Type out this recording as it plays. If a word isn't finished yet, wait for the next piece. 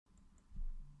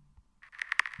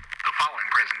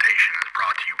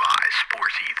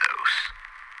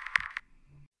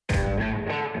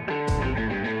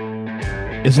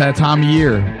It's that time of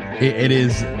year. It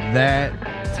is that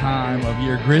time of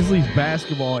year. Grizzlies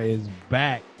basketball is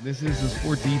back. This is the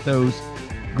Sports Ethos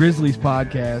Grizzlies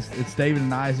podcast. It's David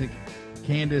and Isaac.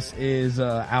 Candace is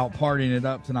out partying it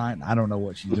up tonight. I don't know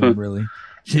what she's doing, really.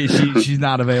 She's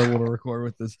not available to record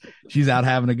with us. She's out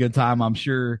having a good time, I'm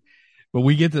sure. But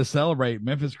we get to celebrate.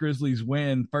 Memphis Grizzlies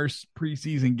win first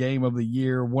preseason game of the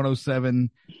year, 107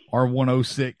 or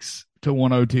 106 to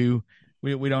 102.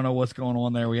 We don't know what's going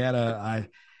on there. We had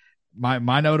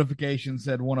my notification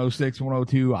said 106,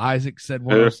 102. Isaac said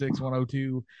 106,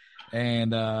 102. And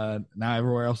now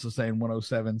everywhere else is saying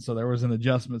 107. So there was an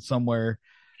adjustment somewhere.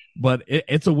 But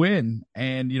it's a win.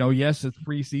 And, yes, it's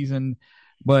preseason,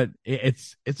 but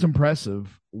it's impressive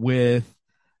with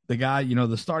the guy,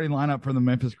 the starting lineup for the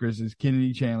Memphis Grizzlies: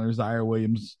 Kennedy Chandler, Zaire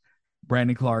Williams,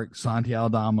 Brandon Clark, Santi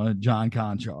Aldama, John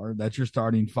Conchar. That's your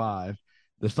starting five.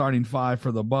 The starting five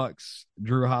for the Bucks: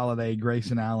 Drew Holiday,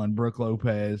 Grayson Allen, Brooke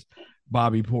Lopez,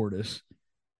 Bobby Portis,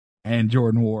 and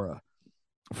Jordan Nwora.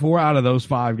 4 out of those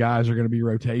 5 guys are going to be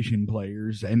rotation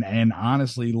players. And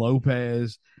honestly,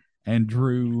 Lopez and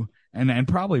Drew and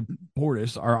probably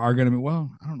Portis are going to be,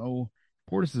 well, I don't know.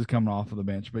 Portis is coming off of the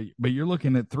bench, but you're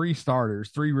looking at 3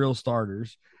 real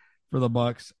starters for the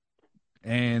Bucks.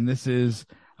 And this is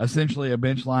essentially a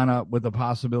bench lineup with the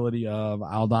possibility of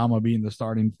Aldama being the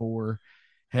starting 4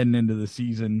 heading into the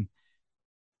season.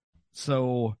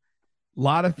 So a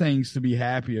lot of things to be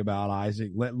happy about,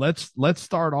 Isaac. Let's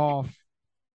start off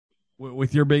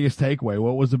with your biggest takeaway.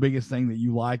 What was the biggest thing that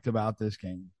you liked about this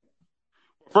game?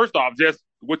 First off, just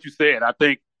what you said, I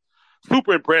think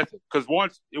super impressive, because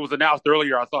once it was announced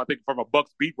earlier, I think from a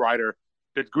Bucks beat writer,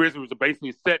 that Grizzlies were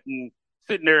basically sitting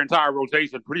their entire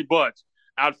rotation pretty much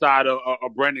outside of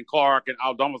Brandon Clark, and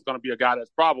Aldama's going to be a guy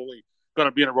that's probably going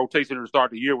to be in a rotation to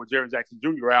start the year with Jaren Jackson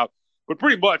Jr. out. But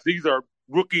pretty much these are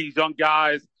rookies, young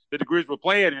guys that the Grizzlies were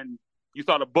playing, and you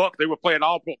saw the Bucks, they were playing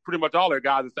pretty much all their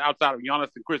guys outside of Giannis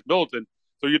and Chris Middleton.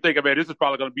 So you're thinking, man, this is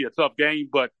probably going to be a tough game,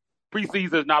 but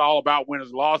preseason is not all about winners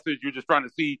and losses. You're just trying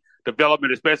to see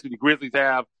development, especially the Grizzlies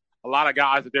have a lot of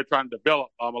guys that they're trying to develop,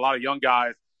 a lot of young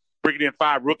guys, bringing in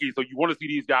 5 rookies. So you want to see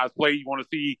these guys play. You want to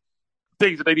see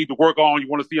things that they need to work on. You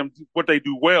want to see them what they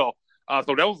do well.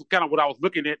 So that was kind of what I was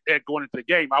looking at going into the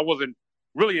game. I wasn't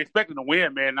really expecting to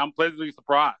win, man. I'm pleasantly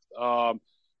surprised.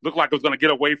 Looked like it was going to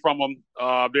get away from them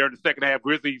there in the second half.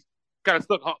 Grizzlies kind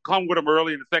of hung with them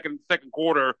early in the second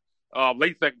quarter,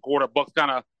 late second quarter. Bucks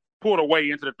kind of pulled away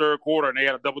into the third quarter, and they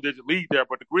had a double-digit lead there.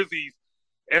 But the Grizzlies,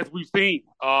 as we've seen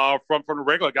from the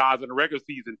regular guys in the regular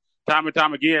season, time and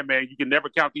time again, man, you can never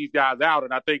count these guys out.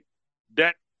 And I think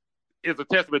that is a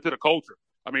testament to the culture.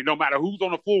 I mean, no matter who's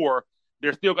on the floor,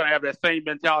 they're still going to have that same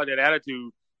mentality, that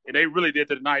attitude. And they really did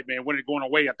tonight, man, when it's going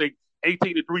away. I think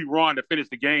 18-3 run to finish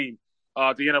the game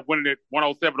to end up winning it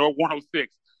 107 or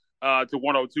 106 to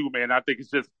 102, man. I think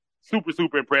it's just super,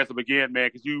 super impressive again, man,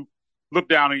 because you look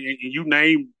down and you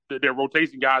name their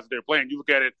rotation guys that they're playing. You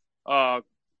look at it,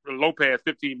 Lopez,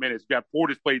 15 minutes. You got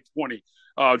Portis played 20.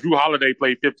 Drew Holiday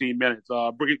played 15 minutes.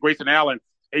 Grayson Allen,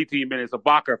 18 minutes.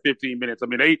 Ibaka, 15 minutes. I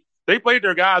mean, they played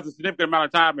their guys a significant amount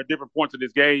of time at different points in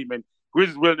this game, and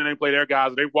Grizzlies really didn't play their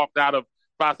guys. They walked out of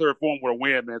 5-3 form with a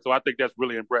win, man. So I think that's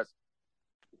really impressive.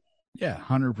 Yeah,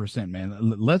 100%, man.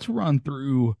 Let's run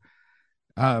through.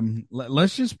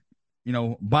 Let's just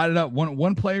bite it up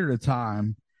one player at a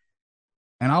time.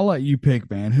 And I'll let you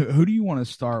pick, man. Who do you want to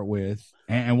start with?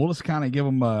 And we'll just kind of give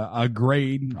them a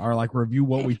grade or review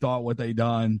what we thought, what they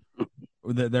done,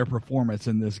 their performance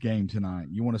in this game tonight.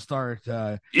 You want to start?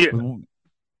 Yeah.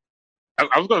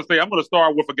 I was going to say, I'm going to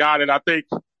start with a guy that I think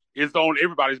is on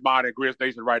everybody's mind at Grizz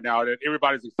Nation right now, that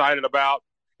everybody's excited about.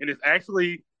 And it's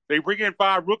actually, they bring in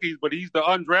 5 rookies, but he's the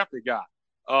undrafted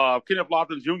guy. Kenneth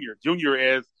Lofton Jr.,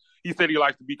 as he said he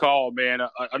likes to be called, man.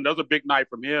 Another big night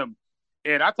from him.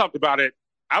 And I talked about it.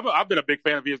 I've been a big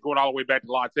fan of his going all the way back to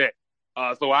La Tech.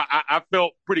 So I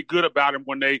felt pretty good about him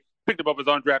when they picked him up as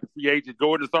undrafted free agent,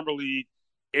 go into Summer League,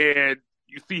 and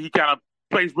you see he kind of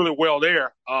plays really well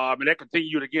there. And that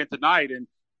continued again tonight. And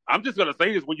I'm just going to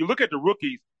say this. When you look at the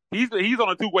rookies, he's on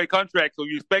a 2-way contract, so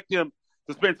you expect him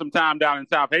to spend some time down in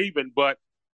South Haven. But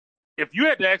if you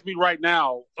had to ask me right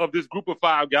now, of this group of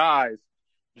 5 guys,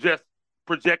 just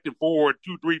projected forward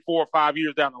 2, 3, 4, 5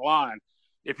 years down the line,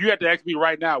 if you had to ask me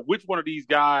right now, which one of these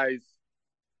guys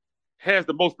has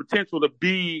the most potential to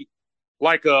be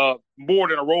like a more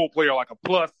than a role player, like a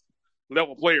plus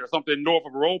level player, something north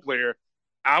of a role player,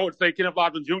 I would say Kenneth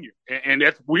Lofton Jr. And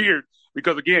that's weird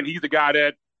because, again, he's the guy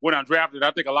that went undrafted.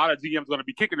 I think a lot of GMs are going to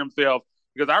be kicking themselves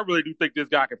because I really do think this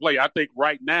guy can play. I think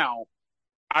right now,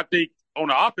 on the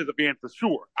offensive end for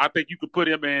sure, I think you could put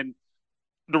him in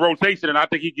the rotation, and I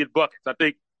think he gets buckets. I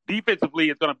think defensively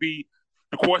it's going to be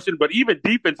the question, but even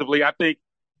defensively, I think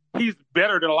he's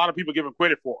better than a lot of people give him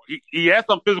credit for. He has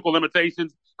some physical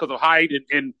limitations because of height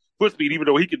and foot speed, even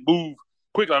though he can move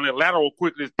quickly on the lateral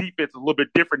quickly. His defense is a little bit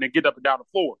different than get up and down the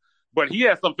floor. But he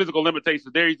has some physical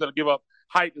limitations there. He's going to give up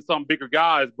height to some bigger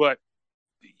guys, but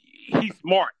he's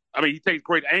smart. I mean, he takes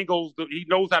great angles. He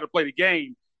knows how to play the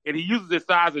game, and he uses his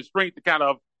size and strength to kind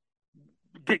of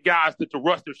get guys to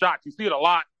rush their shots. You see it a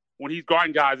lot when he's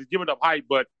guarding guys. He's giving up height,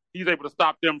 but he's able to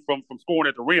stop them from scoring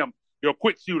at the rim. They'll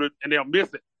quick shoot it, and they'll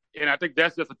miss it. And I think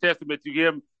that's just a testament to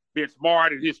him being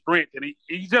smart and his strength. And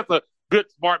he's just a good,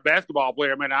 smart basketball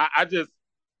player, man. I just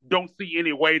don't see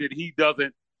any way that he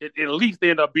doesn't at least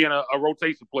end up being a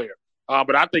rotation player.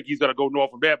 But I think he's going to go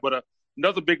north of that. But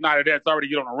another big night of that. Sorry to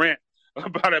get on a rant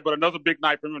about it, but another big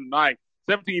night for him tonight.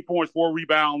 17 points, 4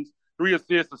 rebounds, 3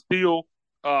 assists, a steal,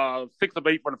 6 of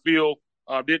 8 from the field.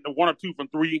 Did 1 of 2 from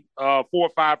 3, 4 or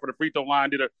 5 for the free throw line.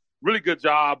 Did a really good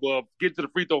job of getting to the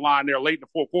free throw line there late in the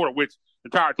fourth quarter, which the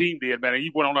entire team did, man. And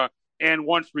he went on a and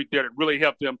one streak there that really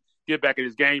helped him get back in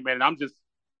his game, man. And I'm just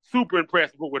super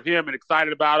impressed with him and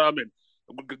excited about him, and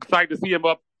excited to see him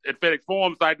up at FedEx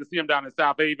Forum, excited to see him down in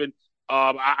South Haven.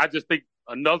 I just think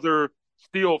another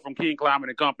steal from King Kleiman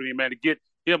and company, man, to get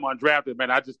him undrafted,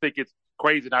 man. I just think it's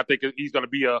crazy, and I think he's going to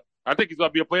be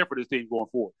a player for this team going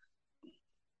forward.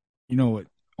 You know,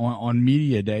 on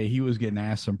media day, he was getting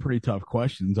asked some pretty tough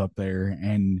questions up there,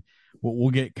 and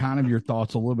we'll get kind of your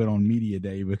thoughts a little bit on media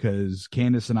day because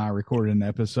Candace and I recorded an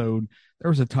episode. There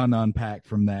was a ton to unpack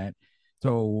from that.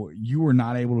 So you were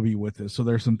not able to be with us. So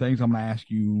there's some things I'm going to ask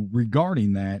you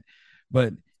regarding that,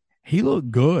 but he looked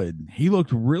good. He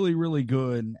looked really, really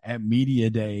good at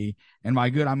media day. And by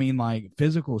good, I mean like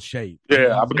physical shape.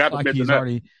 Yeah, I forgot to mention that.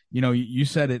 Already, you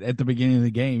said it at the beginning of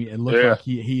the game. It looked like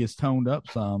he has toned up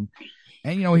some.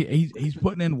 And, he's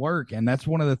putting in work. And that's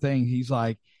one of the things he's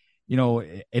like,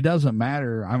 it doesn't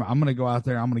matter. I'm going to go out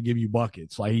there. I'm going to give you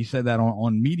buckets. Like he said that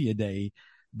on media day,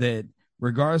 that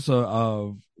regardless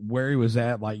of where he was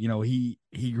at, like, he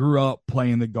grew up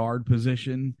playing the guard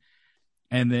position.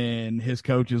 And then his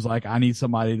coach is like, I need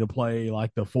somebody to play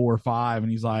like the 4 or 5.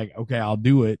 And he's like, okay, I'll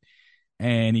do it.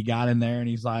 And he got in there and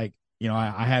he's like,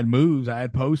 I had moves. I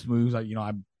had post moves.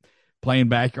 I'm playing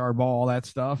backyard ball, all that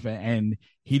stuff. And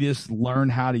he just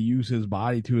learned how to use his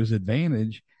body to his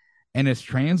advantage. And it's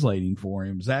translating for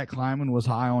him. Zach Kleiman was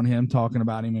high on him, talking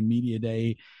about him in media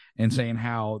day and saying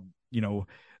how,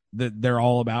 that they're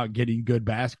all about getting good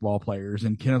basketball players.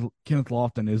 And Kenneth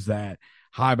Lofton is that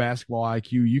high basketball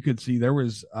IQ. You could see there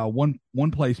was one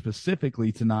play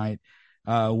specifically tonight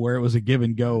where it was a give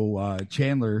and go.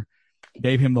 Chandler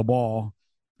gave him the ball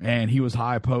and he was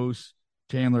high post.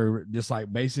 Chandler just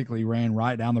like basically ran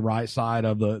right down the right side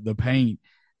of the paint,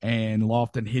 and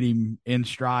Lofton hit him in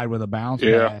stride with a bounce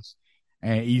pass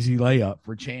and easy layup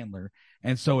for Chandler.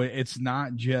 And so it's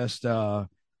not just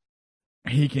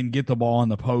he can get the ball in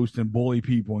the post and bully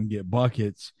people and get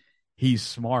buckets. He's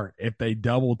smart. If they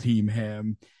double team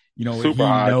him, he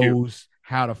knows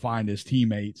how to find his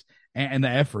teammates and the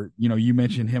effort. You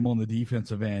mentioned him on the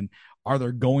defensive end. Are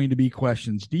there going to be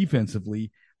questions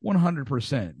defensively?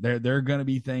 100%. There are going to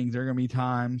be things. There are going to be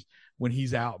times when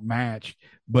he's outmatched,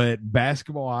 but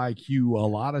basketball IQ a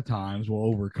lot of times will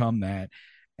overcome that.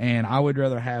 And I would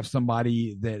rather have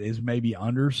somebody that is maybe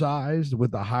undersized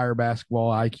with a higher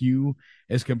basketball IQ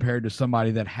as compared to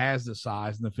somebody that has the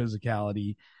size and the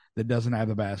physicality that doesn't have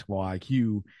the basketball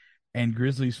IQ. And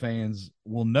Grizzlies fans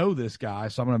will know this guy,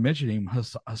 so I'm going to mention him.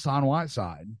 Hassan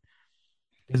Whiteside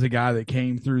is a guy that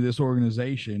came through this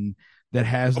organization that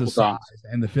has the size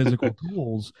and the physical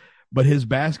tools, but his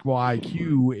basketball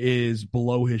IQ is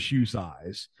below his shoe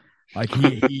size. Like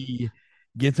he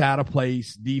gets out of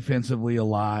place defensively a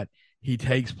lot. He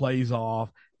takes plays off.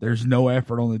 There's no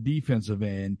effort on the defensive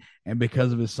end. And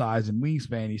because of his size and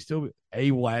wingspan, he's still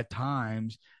able at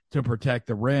times to protect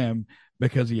the rim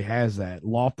because he has that.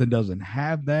 Lofton doesn't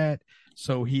have that,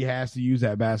 so he has to use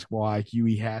that basketball IQ.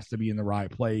 He has to be in the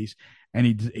right place, and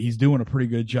he's doing a pretty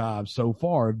good job so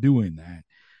far of doing that.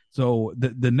 So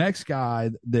the next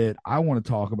guy that I want to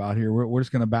talk about here, we're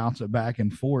just going to bounce it back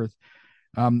and forth.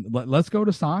 Let's go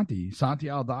to Santi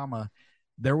Aldama.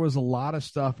 There was a lot of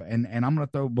stuff, and I'm going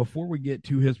to throw, before we get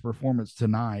to his performance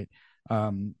tonight,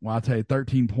 I'll tell you,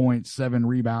 13 points, 7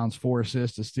 rebounds, 4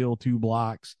 assists, a steal, 2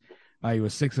 blocks. He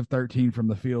was 6 of 13 from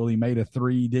the field. He made a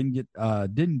 3,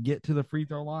 didn't get to the free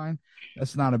throw line.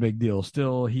 That's not a big deal.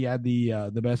 Still, he had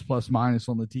the best plus minus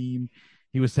on the team.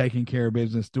 He was taking care of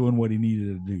business, doing what he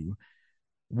needed to do.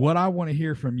 What I want to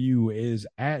hear from you is,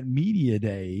 at media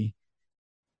day,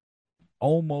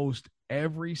 almost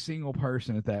every single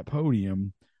person at that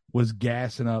podium was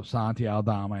gassing up Santi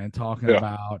Aldama and talking Yeah.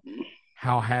 about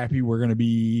how happy we're going to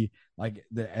be, like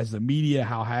as the media,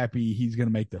 how happy he's going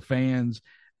to make the fans,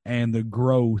 and the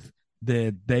growth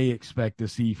that they expect to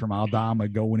see from Aldama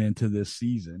going into this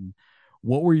season.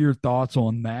 What were your thoughts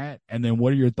on that? And then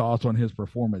what are your thoughts on his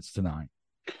performance tonight?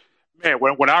 Man,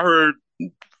 when I heard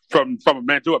from a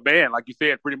man to a man, like you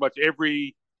said, pretty much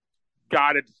every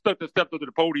guy that stepped up to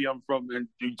the podium from, and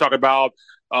you talk about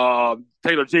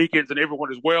Taylor Jenkins and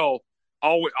everyone as well,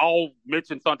 all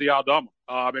mentioned Santi Aldama.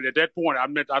 And at that point,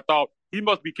 I thought he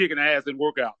must be kicking ass in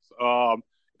workouts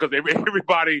because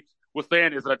everybody was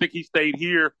saying this. And I think he stayed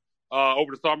here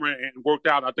over the summer and worked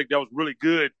out. And I think that was really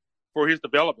good for his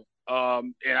development.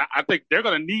 And I think they're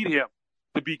going to need him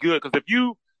to be good because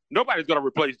nobody's going to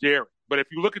replace Jared. But if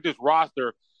you look at this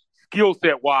roster, skill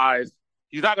set wise,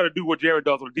 he's not going to do what Jared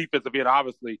does on the defensive end,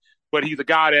 obviously, but he's a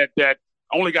guy that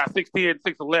only got 6'10",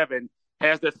 6'11",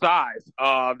 has that size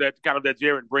that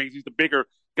Jared brings. He's the bigger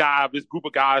guy of this group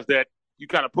of guys that you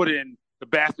kind of put in the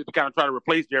basket to kind of try to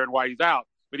replace Jared while he's out.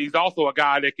 But he's also a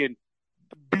guy that can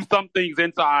do some things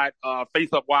inside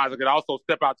face-up wise and can also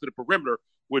step out to the perimeter,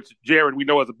 which Jared, we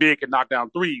know, is a big and knock down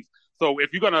threes. So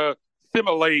if you're going to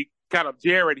simulate kind of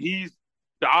Jared, he's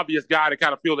the obvious guy to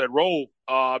kind of fill that role.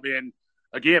 And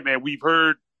again, man, we've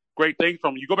heard great things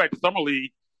from him. You go back to Summer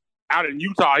League out in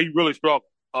Utah, he really struggled.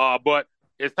 But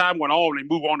as time went on and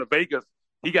moved on to Vegas,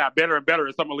 he got better and better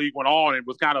as Summer League went on and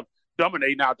was kind of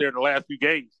dominating out there in the last few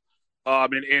games.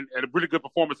 And a really good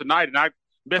performance tonight. And I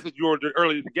messaged you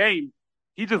earlier in the game.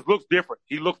 He just looks different.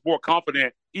 He looks more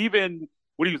confident. Even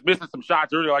when he was missing some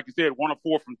shots earlier, like you said, 1 of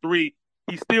 4 from 3,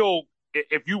 he still,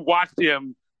 if you watched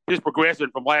him, his progression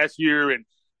from last year and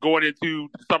going into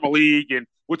the Summer League and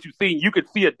what you've seen, you can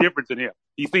see a difference in him.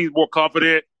 He seems more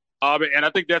confident. And I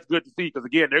think that's good to see because,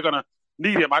 again, they're going to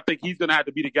need him. I think he's going to have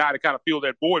to be the guy to kind of fill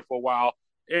that void for a while.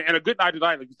 And a good night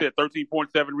tonight, like you said, 13.7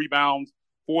 rebounds,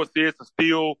 4 assists, a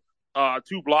steal, 2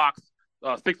 blocks,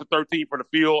 6 of 13 for the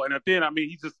field. And then, I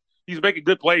mean, he's making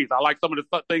good plays. I like some of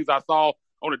the things I saw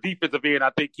on the defensive end.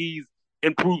 I think he's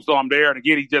improved some there. And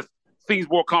again, he just seems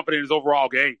more confident in his overall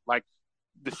game. Like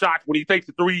the shots, when he takes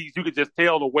the threes, you can just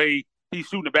tell the way he's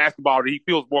shooting the basketball that he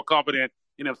feels more confident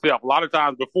in himself. A lot of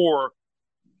times before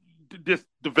this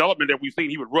development that we've seen,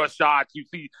 he would rush shots. You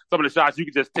see some of the shots, you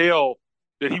can just tell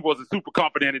that he wasn't super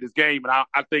confident in his game. And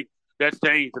I think that's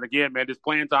changed. And again, man, this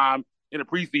playing time in the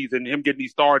preseason, him getting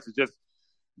these starts is just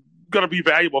going to be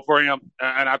valuable for him.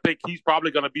 And I think he's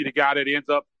probably going to be the guy that ends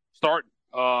up starting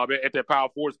at that power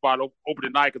forward spot over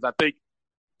tonight because I think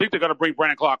they're going to bring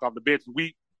Brandon Clark off the bench.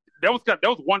 That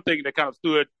was one thing that kind of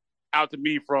stood out to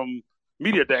me from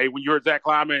media day when you heard Zach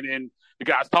Kleiman and the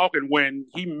guys talking when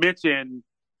he mentioned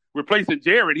replacing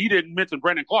Jared. He didn't mention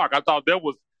Brandon Clark. I thought that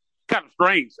was kind of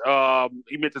strange.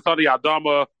 He mentioned Santi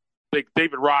Aldama, I think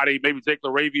David Roddy, maybe Jake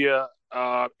LaRavia,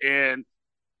 and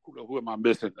who am I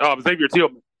missing? Xavier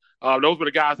Tillman. Those were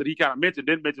the guys that he kind of mentioned.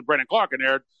 Didn't mention Brandon Clark in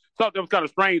there. Thought that was kind of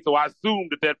strange. So I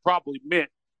assumed that probably meant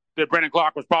that Brandon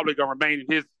Clark was probably going to remain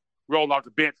in his role off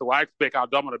the bench. So I expect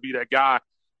Aldama to be that guy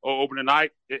over the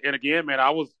night. And again, man,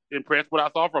 I was impressed with what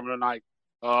I saw from him tonight.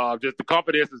 Just the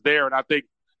confidence is there, and I think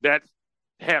that's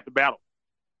half the battle.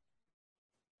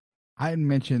 I had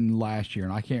mentioned last year,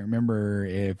 and I can't remember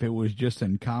if it was just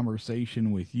in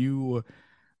conversation with you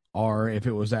or if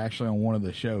it was actually on one of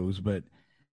the shows, but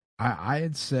I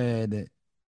had said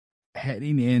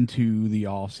heading into the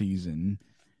offseason,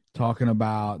 talking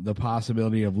about the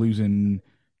possibility of losing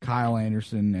Kyle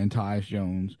Anderson and Tyus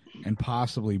Jones and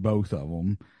possibly both of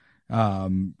them.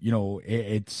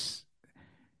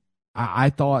 I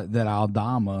thought that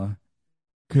Aldama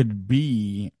could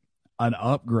be an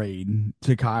upgrade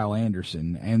to Kyle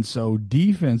Anderson. And so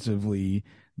defensively,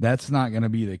 that's not going to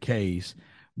be the case.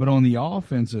 But on the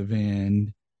offensive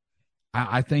end,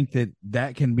 I think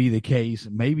that can be the case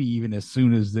maybe even as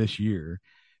soon as this year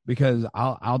because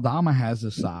Aldama has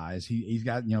the size. He's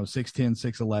got, 6'10",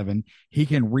 6'11". He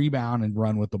can rebound and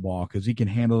run with the ball because he can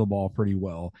handle the ball pretty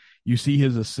well. You see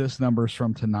his assist numbers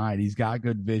from tonight. He's got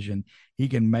good vision. He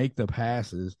can make the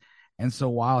passes. And so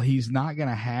while he's not going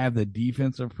to have the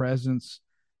defensive presence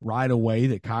right away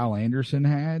that Kyle Anderson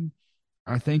had,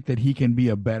 I think that he can be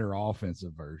a better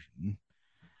offensive version.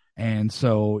 And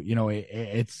so,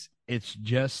 it's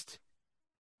just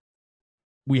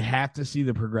we have to see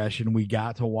the progression. We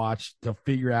got to watch to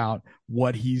figure out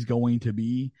what he's going to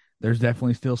be. There's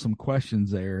definitely still some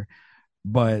questions there,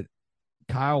 but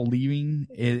Kyle leaving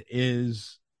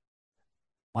is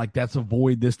like that's a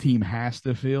void this team has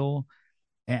to fill.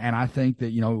 And I think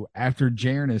that, after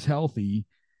Jaren is healthy,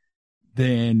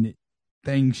 then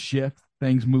things shift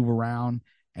things move around,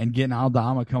 and getting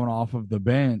Aldama coming off of the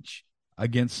bench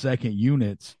against second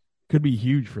units could be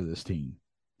huge for this team.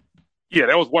 Yeah,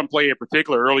 that was one play in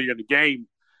particular earlier in the game,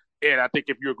 and I think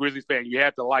if you're a Grizzlies fan, you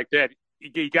have to like that.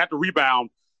 He got the rebound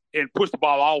and pushed the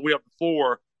ball all the way up the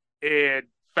floor and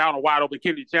found a wide open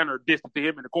Kennedy Chandler distant to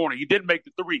him in the corner. He didn't make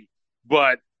the three,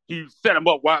 but he set him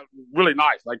up really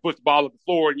nice, like pushed the ball up the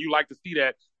floor, and you like to see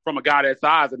that from a guy that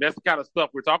size, and that's the kind of stuff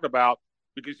we're talking about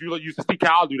because you used to see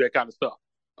Kyle do that kind of stuff.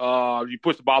 You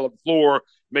push the ball up the floor,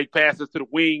 make passes to the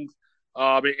wings,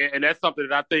 and that's something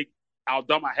that I think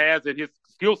Aldama has in his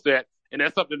skill set, and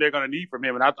that's something they're going to need from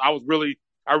him. And I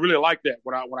really liked that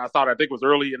when I saw that. I think it was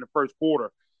early in the first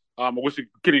quarter. I wish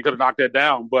Kenny could have knocked that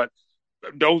down, but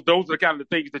those are the kind of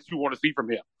the things that you want to see from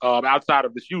him outside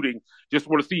of the shooting. Just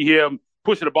want to see him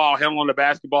pushing the ball, handling the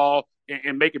basketball,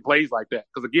 and making plays like that.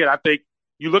 Because again, I think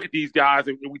you look at these guys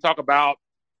and we talk about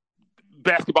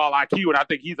basketball IQ, and I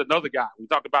think he's another guy. We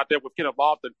talked about that with Kenneth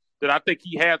Lofton, that I think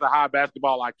he has a high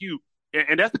basketball IQ,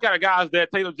 and that's the kind of guys that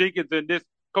Taylor Jenkins and this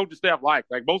coaching staff like.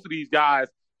 Like most of these guys,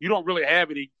 you don't really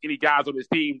have any guys on this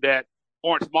team that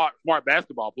aren't smart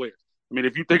basketball players. I mean,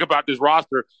 if you think about this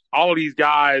roster, all of these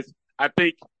guys, I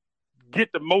think,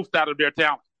 get the most out of their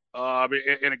talent.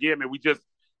 And again, man, we just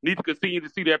need to continue to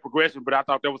see that progression. But I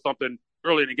thought that was something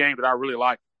early in the game that I really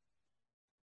liked.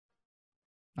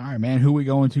 All right, man. Who we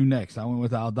going to next? I went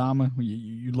with Aldama.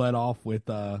 You led off with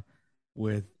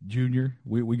Junior.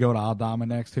 We go to Aldama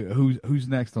next. Who's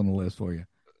next on the list for you?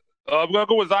 We're gonna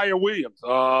go with Zaire Williams,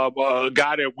 a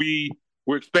guy that we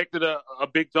were expected a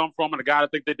big jump from, and a guy I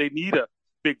think that they need a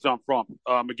big jump from.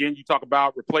 Again, you talk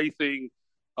about replacing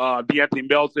De'Anthony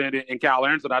Melton and Kyle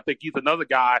Anderson. I think he's another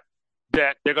guy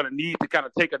that they're going to need to kind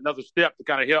of take another step to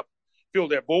kind of help fill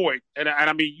that void. And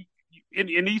I mean,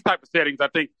 in these type of settings, I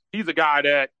think he's a guy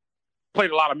that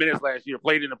played a lot of minutes last year,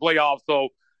 played in the playoffs. So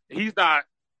he's not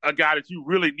a guy that you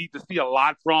really need to see a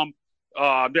lot from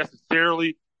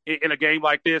necessarily in a game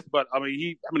like this. But I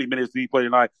mean, how many minutes did he play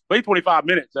tonight? Played 25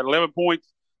 minutes at 11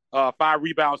 points, 5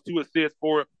 rebounds, 2 assists,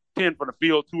 10 from the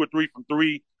field, 2 or 3 from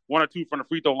 3, 1 or 2 from the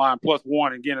free throw line, plus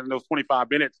 1 again in those 25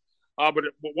 minutes. But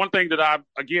one thing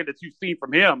that you've seen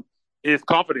from him is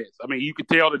confidence. I mean, you can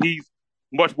tell that he's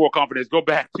much more confident. Go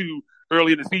back to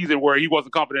early in the season where he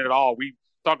wasn't confident at all. We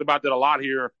talked about that a lot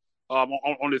here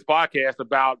on this podcast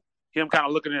about him kind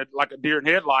of looking at like a deer in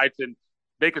headlights, and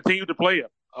they continue to play him.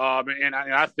 And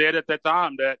I said at that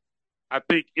time that I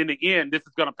think in the end this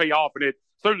is going to pay off, and it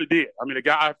certainly did. I mean, the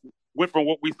guy went from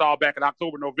what we saw back in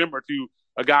October, November to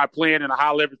a guy playing in a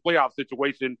high leverage playoff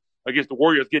situation against the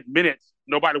Warriors, getting minutes.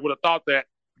 Nobody would have thought that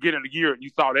beginning of the year, and you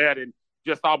saw that and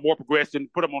just saw more progression,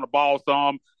 put him on the ball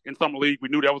some in some league. We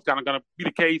knew that was kind of going to be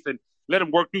the case and let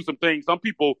him work through some things. Some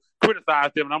people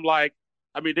criticized him, and I'm like,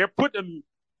 I mean, they're putting him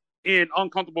in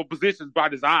uncomfortable positions by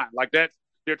design. Like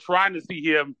they're trying to see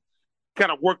him kind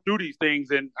of work through these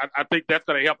things, and I think that's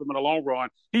going to help him in the long run.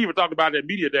 He even talked about it at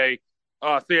media day,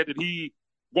 said that he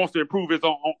wants to improve his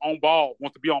own ball,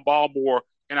 wants to be on ball more,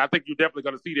 and I think you're definitely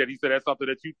going to see that. He said that's something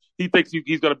that he thinks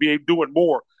he's going to be doing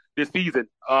more this season.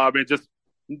 And just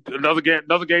another game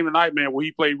tonight, man, where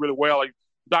he played really well. He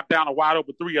knocked down a wide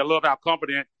open 3. I love how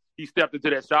confident he stepped into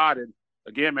that shot. And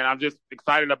again, man, I'm just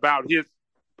excited about his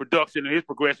production and his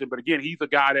progression. But again, he's a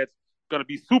guy that's going to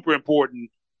be super important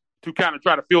to kind of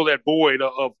try to fill that void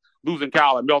of losing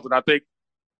Kyle and Melton. I think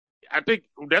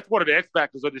that's one of the X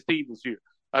factors of this team this year.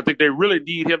 I think they really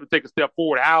need him to take a step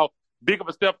forward. How big of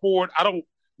a step forward? I don't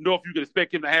know if you can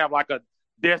expect him to have like a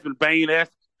Desmond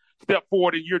Bane-esque step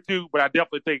forward in year 2, but I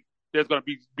definitely think there's going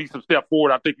to be some step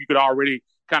forward. I think you could already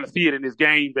kind of see it in his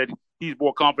game that he's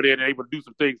more confident and able to do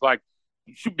some things like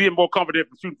being more confident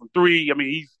from shooting from 3. I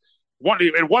mean,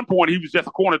 at one point he was just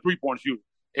a corner 3-point shooter,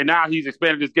 and now he's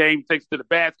expanded his game, takes it to the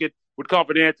basket with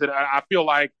confidence, and I feel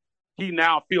like he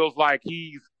now feels like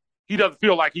he doesn't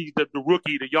feel like he's the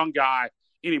rookie, the young guy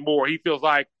anymore. He feels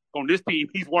like on this team,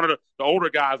 he's one of the older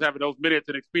guys having those minutes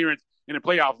and experience in the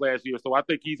playoffs last year. So I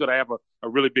think he's going to have a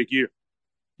really big year.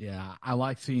 Yeah, I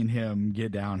like seeing him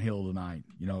get downhill tonight.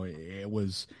 You know, it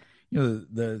was,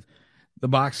 the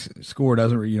box score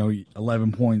doesn't,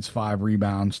 11 points, 5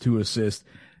 rebounds, 2 assists.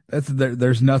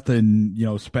 There's nothing,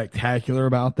 spectacular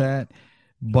about that.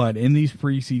 But in these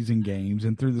preseason games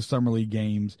and through the summer league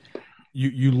games,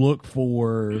 you look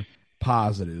for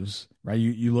positives, right?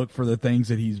 You look for the things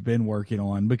that he's been working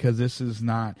on, because this is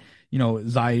not,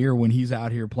 Zaire, when he's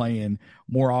out here playing,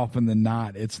 more often than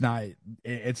not, it's not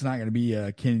going to be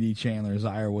a Kennedy Chandler,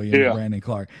 Zaire Williams, Brandon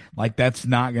Clark. Like, that's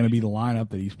not going to be the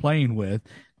lineup that he's playing with.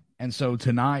 And so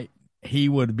tonight he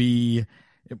would be,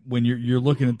 when you're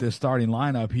looking at this starting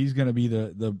lineup, he's going to be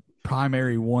the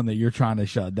primary one that you're trying to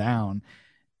shut down.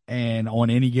 And on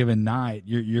any given night,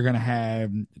 you're going to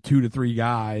have 2 to 3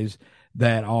 guys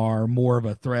that are more of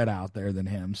a threat out there than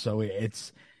him. So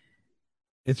it's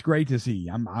great to see.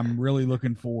 I'm really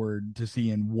looking forward to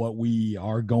seeing what we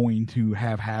are going to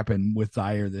have happen with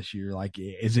Zaire this year. Like,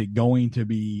 is it going to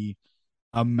be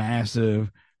a massive,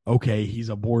 okay, he's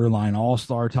a borderline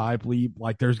all-star type leap?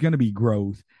 Like, there's going to be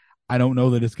growth. I don't know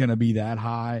that it's going to be that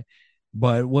high,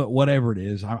 but whatever it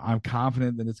is, I'm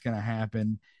confident that it's going to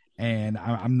happen. And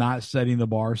I'm not setting the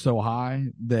bar so high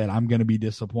that I'm going to be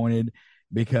disappointed,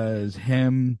 because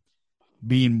him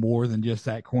being more than just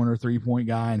that corner 3-point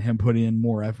guy and him putting in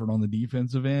more effort on the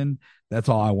defensive end, that's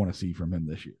all I want to see from him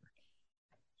this year.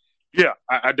 Yeah,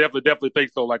 I definitely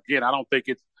think so. Like, again, I don't think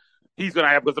he's going to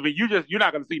have, because I mean, you're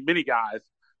not going to see many guys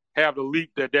have the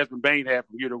leap that Desmond Bane had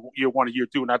from year 1 to year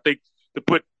 2. And I think to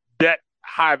put that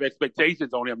high of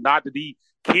expectations on him, not that he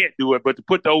can't do it, but to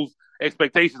put those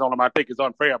expectations on him, I think is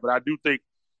unfair. But I do think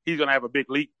he's going to have a big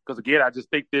leap, because again, I just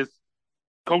think this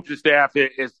coaching staff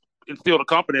is instilled a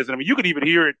confidence. And I mean, you can even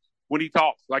hear it when he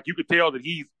talks. Like, you could tell that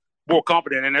he's more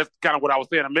confident. And that's kind of what I was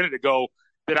saying a minute ago,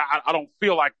 that I don't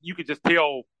feel like you could just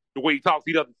tell the way he talks.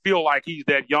 He doesn't feel like he's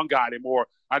that young guy anymore.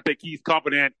 I think he's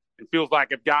confident and feels like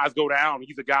if guys go down,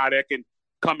 he's a guy that can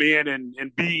come in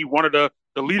and be one of the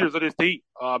leaders of this team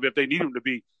if they need him to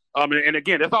be. And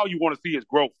again, that's all you want to see is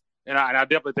growth. And I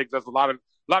definitely think there's a lot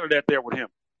of that there with him.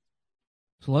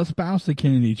 So let's bounce to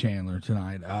Kennedy Chandler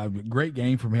tonight. Great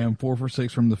game from him. 4 for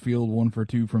 6 from the field, 1 for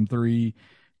 2 from 3,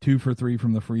 2 for 3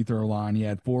 from the free throw line. He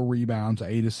had 4 rebounds,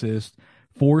 8 assists,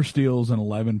 4 steals, and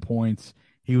 11 points.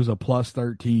 He was a plus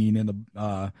 13 in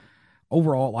the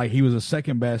overall. Like, he was the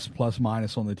second best plus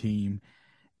minus on the team.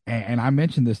 And I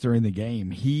mentioned this during the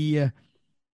game. He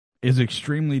is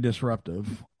extremely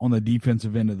disruptive on the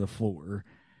defensive end of the floor.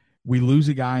 We lose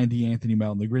a guy in DeAnthony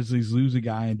Melton. The Grizzlies lose a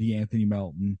guy in DeAnthony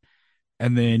Melton.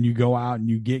 And then you go out and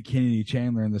you get Kennedy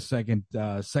Chandler in the second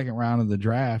round of the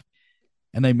draft.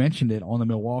 And they mentioned it on the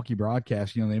Milwaukee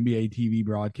broadcast, the NBA TV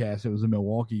broadcast. It was the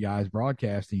Milwaukee guys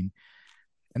broadcasting.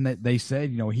 And that they said,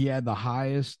 he had the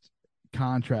highest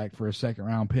contract for a second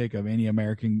round pick of any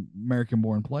American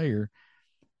born player.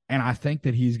 And I think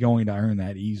that he's going to earn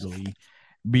that easily,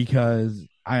 because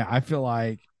I feel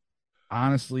like,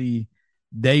 honestly,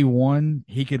 day one,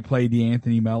 he could play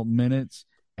DeAnthony Melton minutes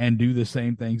and do the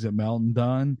same things that Melton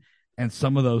done, and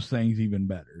some of those things even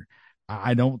better.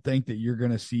 I don't think that you're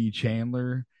going to see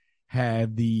Chandler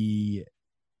have the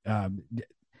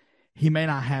he may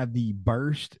not have the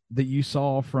burst that you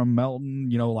saw from Melton,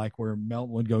 like where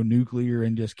Melton would go nuclear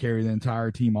and just carry the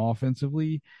entire team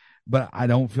offensively, but I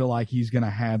don't feel like he's going to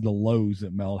have the lows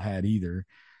that Mel had either.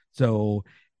 So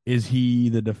is he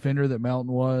the defender that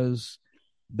Melton was?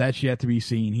 That's yet to be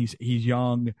seen. He's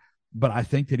young, but I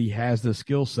think that he has the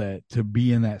skill set to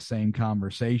be in that same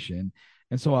conversation.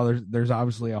 And so while there's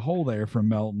obviously a hole there from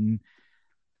Melton,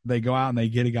 they go out and they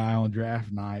get a guy on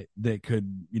draft night that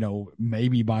could,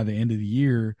 maybe by the end of the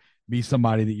year be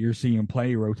somebody that you're seeing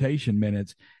play rotation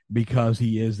minutes, because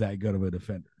he is that good of a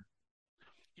defender.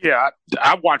 Yeah,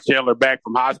 I watched Chandler back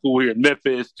from high school here in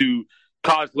Memphis to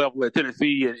college level at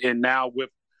Tennessee, and now with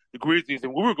the Grizzlies.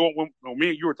 And we were going, when me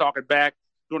and you were talking back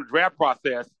during the draft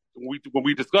process, when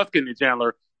we discussed Kennedy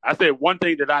Chandler, I said one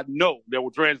thing that I know that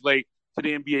will translate to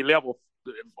the NBA level,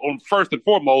 on first and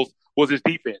foremost, was his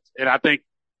defense. And I think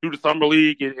through the summer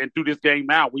league and through this game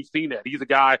now, we've seen that. He's a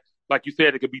guy, like you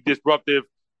said, that could be disruptive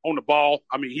on the ball.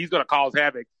 I mean, he's going to cause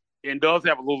havoc and does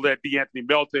have a little of that DeAnthony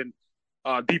Melton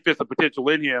defensive potential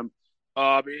in him.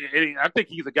 And I think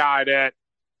he's a guy that,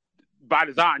 by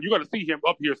design, you're going to see him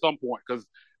up here at some point, because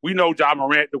we know Ja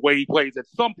Morant, the way he plays. At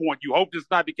some point, you hope this is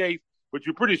not the case, but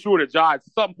you're pretty sure that Ja at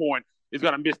some point is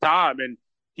going to miss time, and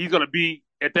he's going to be,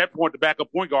 at that point, the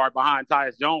backup point guard behind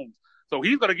Tyus Jones. So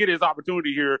he's going to get his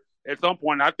opportunity here at some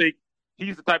point. And I think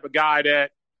he's the type of guy that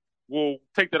will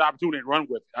take that opportunity and run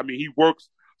with it. I mean, he works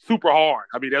super hard.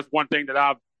 I mean, that's one thing that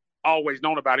I've always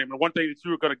known about him. And one thing that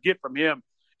you're going to get from him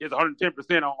is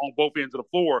 110% on both ends of the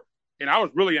floor. And I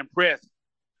was really impressed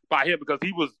by him, because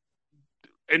he was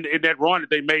in that run that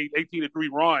they made, 18-3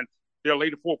 run there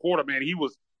late in the fourth quarter, man. He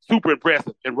was super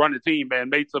impressive and running the team, man.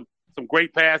 Made some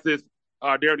great passes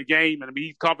during the game. And I mean,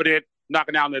 he's confident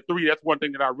knocking down that three. That's one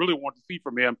thing that I really want to see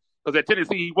from him, because at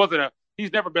Tennessee,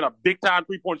 he's never been a big time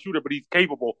 3-point shooter, but he's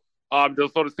capable. So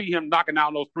to see him knocking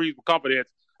down those threes with confidence,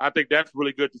 I think that's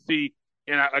really good to see.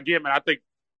 And again, man, I think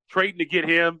trading to get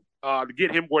him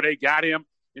where they got him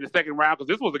in the second round, because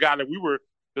this was a guy that we were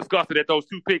discussing at those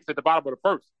 2 picks at the bottom of the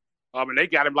first. And they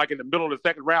got him like in the middle of the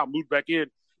second round, moved back in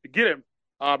to get him.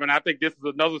 And I think this is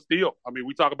another steal. I mean,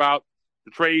 we talk about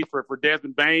the trade for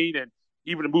Desmond Bain and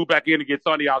even to move back in and get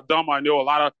Sonny Aldama. I know a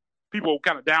lot of people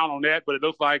kind of down on that, but it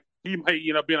looks like he may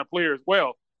end up being a player as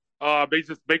well. They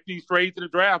just make these trades in the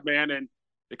draft, man, and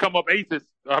they come up aces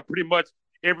pretty much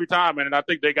every time, man. And I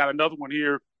think they got another one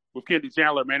here with Kennedy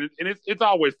Chandler, man. And it's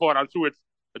always fun. I'm sure it's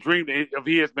a dream of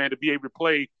his, man, to be able to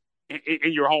play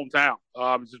in your hometown.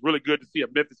 It's just really good to see a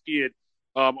Memphis kid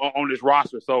on this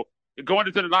roster. So going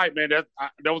into the night, man, that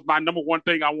was my number one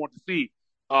thing I wanted to see.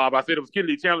 I said it was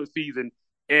Kennedy Chandler's season,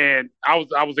 and I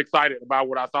was excited about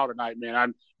what I saw tonight, man. I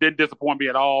didn't disappoint me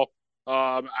at all.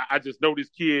 I just know this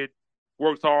kid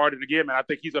works hard, and again, man, I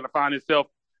think he's going to find himself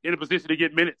in a position to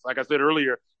get minutes, like I said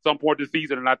earlier, some point this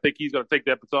season, and I think he's going to take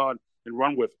that baton and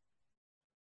run with it.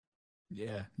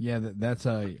 Yeah, that's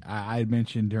I had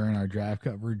mentioned during our draft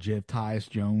coverage if Tyus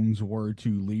Jones were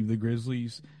to leave the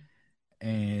Grizzlies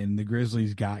and the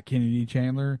Grizzlies got Kennedy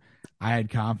Chandler, I had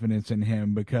confidence in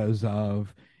him because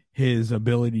of his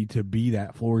ability to be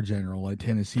that floor general at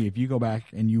Tennessee. If you go back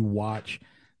and you watch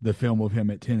the film of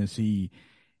him at Tennessee,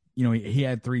 you know, he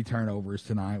had 3 turnovers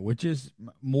tonight, which is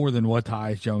more than what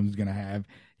Tyus Jones is going to have.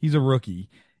 He's a rookie.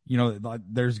 You know,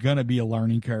 there's going to be a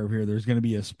learning curve here. There's going to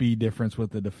be a speed difference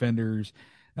with the defenders.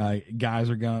 Guys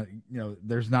are going to, you know,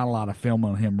 there's not a lot of film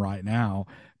on him right now,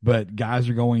 but guys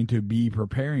are going to be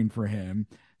preparing for him.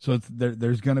 So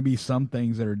there's going to be some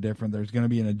things that are different. There's going to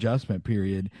be an adjustment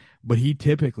period, but he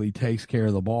typically takes care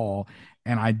of the ball.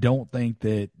 And I don't think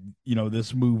that, you know,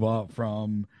 this move up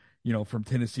from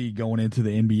Tennessee going into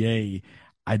the NBA,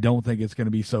 I don't think it's going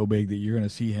to be so big that you're going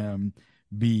to see him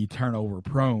be turnover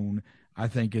prone. I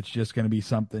think it's just going to be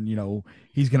something, you know,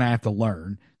 he's going to have to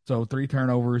learn. So 3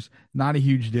 turnovers, not a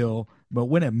huge deal, but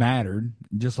when it mattered,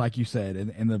 just like you said,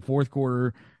 in the fourth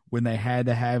quarter, when they had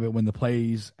to have it, when the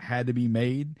plays had to be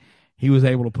made, he was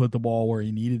able to put the ball where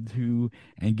he needed to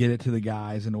and get it to the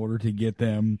guys in order to get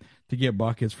them to get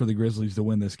buckets for the Grizzlies to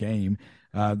win this game.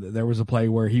 There was a play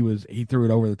where he threw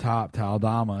it over the top to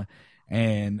Aldama,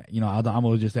 and you know Aldama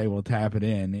was just able to tap it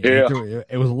in. Yeah.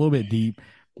 It was a little bit deep,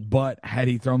 but had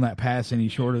he thrown that pass any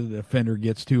shorter, the defender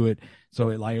gets to it. So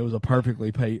it was a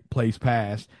perfectly placed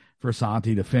pass for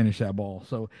Santi to finish that ball.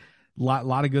 So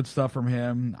lot of good stuff from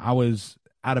him. I was,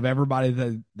 out of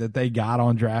everybody that they got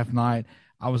on draft night,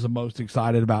 I was the most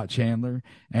excited about Chandler,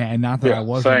 and not that I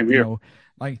wasn't, you know,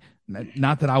 like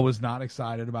not that I was not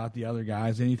excited about the other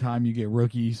guys. Anytime you get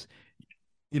rookies,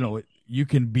 you know, you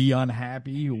can be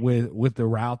unhappy with the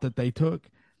route that they took,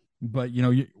 but you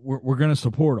know, we're going to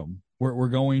support them. We're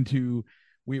going to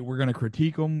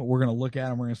critique them. We're going to look at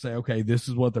them. We're going to say, okay, this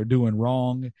is what they're doing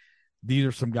wrong. These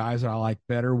are some guys that I like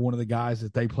better. One of the guys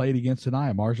that they played against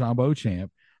tonight, Marjon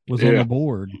Beauchamp, was on the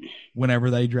board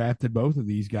whenever they drafted both of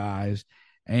these guys.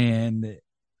 And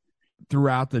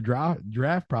throughout the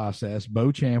draft process,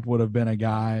 Beauchamp would have been a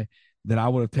guy that I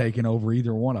would have taken over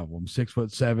either one of them.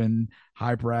 6'7",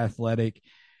 hyper athletic.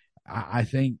 I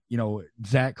think, you know,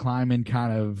 Zach Kleiman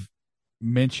kind of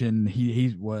mentioned he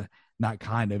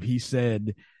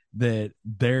said that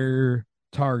their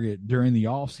target during the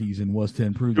offseason was to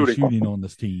improve the shooting on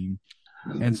this team.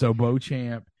 And so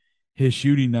Beauchamp, his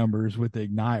shooting numbers with the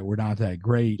Ignite were not that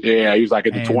great. Yeah, he was like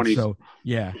in the 20s. So,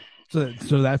 yeah.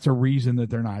 So that's a reason that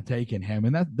they're not taking him,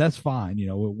 and that's fine. You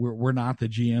know, we're not the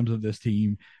GMs of this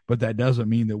team, but that doesn't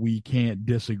mean that we can't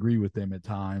disagree with them at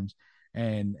times.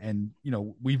 And you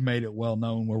know, we've made it well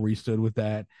known where we stood with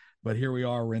that. But here we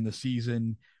are. We're in the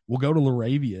season. We'll go to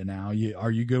Laravia now.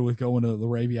 Are you good with going to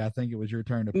Laravia? I think it was your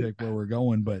turn to pick where we're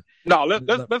going, but no, let's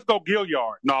go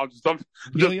Gilliard. No, just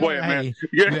playing, man.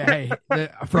 Hey,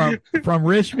 from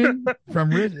Richmond,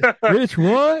 Rich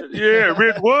what? Yeah,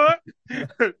 Rich what?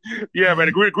 Yeah,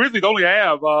 man. The Grizzlies only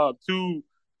have 2,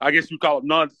 I guess you call them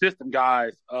non-system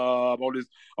guys on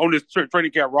this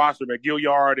training camp roster, man.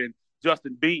 Gilliard and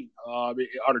Justin Bean are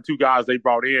the 2 guys they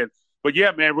brought in. But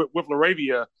yeah, man, with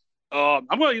Laravia. I'm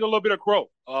going to eat a little bit of crow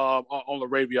on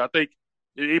Laravia. I think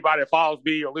anybody that follows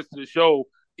me or listens to the show,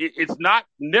 it's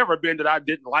never been that I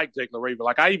didn't like Jake Laravia.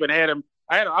 Like I even had him.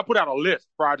 I put out a list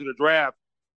prior to the draft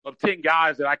of 10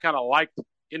 guys that I kind of liked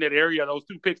in that area. Those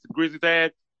 2 picks the Grizzlies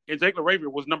had, and Jake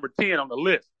Laravia was number 10 on the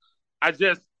list.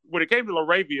 When it came to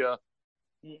Laravia,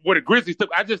 what the Grizzlies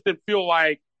took, I just didn't feel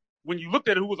like when you looked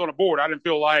at who was on the board, I didn't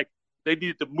feel like they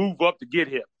needed to move up to get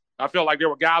him. I felt like there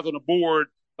were guys on the board.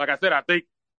 Like I said, I think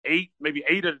maybe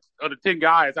eight of the 10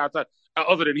 guys outside,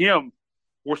 other than him,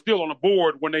 were still on the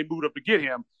board when they moved up to get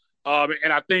him.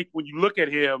 And I think when you look at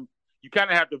him, you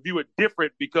kind of have to view it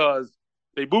different because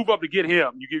they move up to get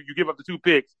him. You give up the 2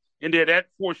 picks, and then that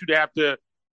forces you to have to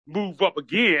move up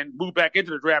again, move back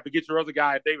into the draft to get your other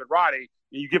guy, David Roddy,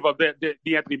 and you give up that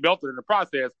D'Anthony Melton in the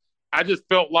process. I just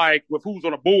felt like with who's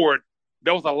on the board,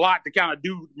 there was a lot to kind of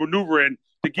do maneuvering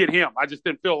to get him. I just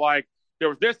didn't feel like there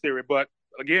was necessary. But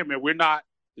again, man, we're not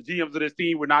the GMs of this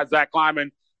team. We're not Zach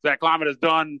Kleiman. Zach Kleiman has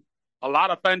done a lot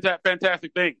of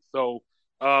fantastic things. So,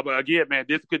 but again, man,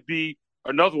 this could be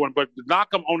another one. But the knock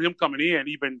on him coming in,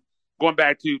 even going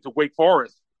back to Wake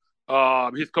Forest,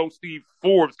 his coach Steve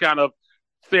Forbes kind of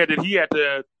said that he had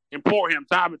to implore him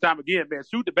time and time again, man,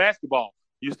 shoot the basketball.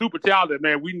 You're super talented,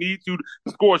 man. We need you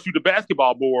to score, shoot the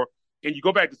basketball more. And you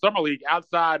go back to Summer League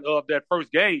outside of that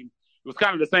first game, it was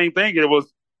kind of the same thing. It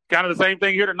was kind of the same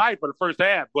thing here tonight for the first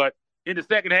half. But in the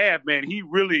second half, man, he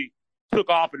really took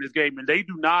off in this game. And they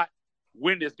do not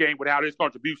win this game without his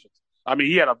contributions. I mean,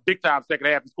 he had a big-time second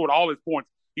half. He scored all his points.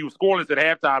 He was scoreless at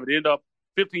halftime. It ended up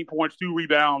 15 points, 2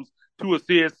 rebounds, 2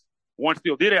 assists, 1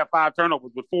 steal. Did have 5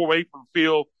 turnovers with 4 of 8 from the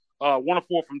field, 1 of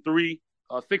 4 from 3,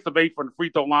 6 of 8 from the free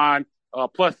throw line,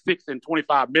 plus 6 in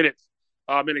 25 minutes.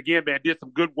 And again, man, did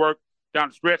some good work down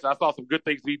the stretch. I saw some good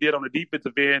things he did on the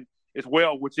defensive end as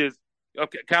well, which is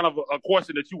kind of a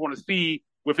question that you want to see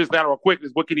with his lateral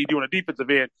quickness. What can he do on the defensive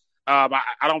end?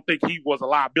 I don't think he was a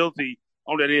liability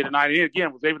on that end tonight. And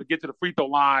again, was able to get to the free throw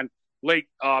line late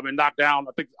and knock down,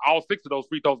 I think all 6 of those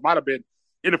free throws might have been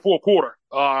in the fourth quarter.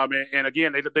 And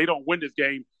again, they don't win this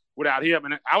game without him.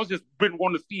 And I was just been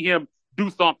wanting to see him do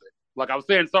something. Like I was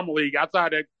saying, Summer League,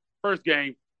 outside that first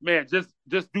game, man, just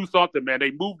do something, man.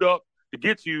 They moved up to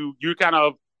get you. You're kind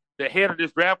of the head of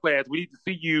this draft class. We need to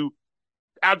see you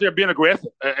out there being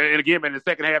aggressive. And again, man, in the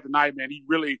second half tonight, man, he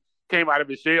really came out of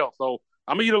his shell. So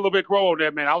I'm going to eat a little bit crow on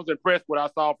that, man. I was impressed with what I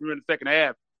saw from him in the second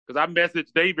half because I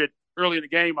messaged David early in the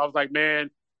game. I was like, man,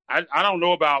 I don't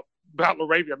know about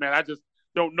LaRavia, man. I just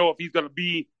don't know if he's going to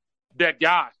be that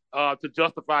guy to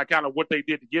justify kind of what they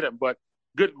did to get him. But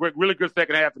good, really good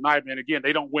second half tonight, man. Again,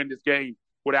 they don't win this game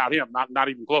without him, not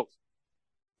even close.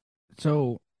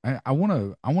 So I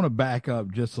want to back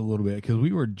up just a little bit because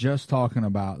we were just talking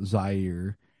about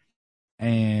Zaire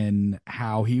and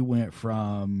how he went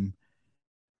from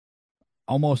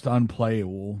almost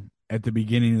unplayable at the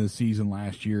beginning of the season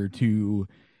last year to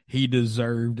he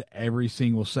deserved every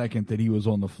single second that he was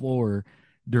on the floor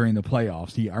during the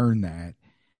playoffs. He earned that.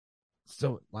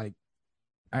 So, like,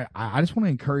 I just want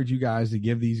to encourage you guys to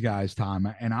give these guys time.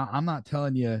 And I'm not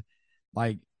telling you,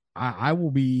 like, I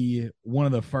will be one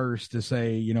of the first to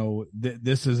say, you know,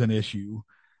 this is an issue.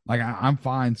 Like, I'm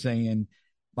fine saying,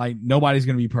 like, nobody's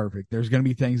going to be perfect. There's going to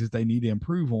be things that they need to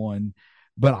improve on.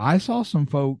 But I saw some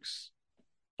folks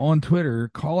on Twitter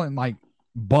calling, like,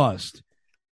 bust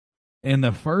in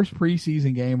the first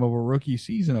preseason game of a rookie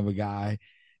season of a guy.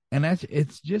 And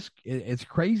it's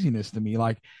craziness to me.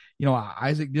 Like, you know,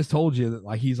 Isaac just told you that,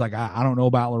 like, he's like, I don't know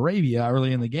about LaRavia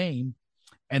early in the game.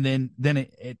 And then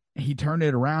he turned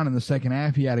it around in the second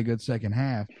half. He had a good second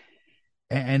half.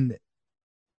 And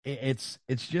it's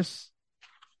just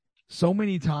so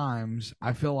many times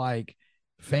I feel like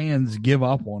fans give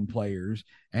up on players.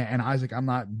 And Isaac, I'm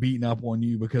not beating up on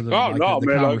you because of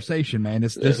the conversation, man.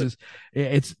 It's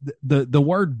the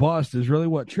word bust is really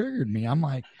what triggered me. I'm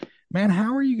like, man,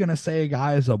 how are you going to say a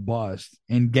guy is a bust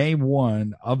in game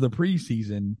 1 of the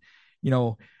preseason? You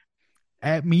know,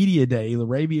 at media day,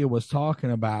 LaRavia was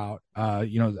talking about,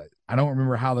 you know, I don't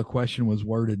remember how the question was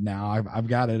worded now. I've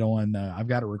got it on, I've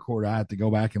got it recorded. I have to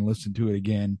go back and listen to it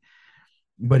again.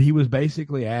 But he was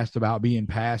basically asked about being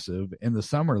passive in the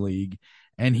summer league.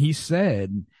 And he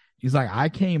said, he's like, I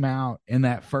came out in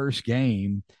that first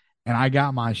game and I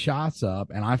got my shots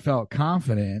up and I felt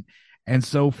confident. And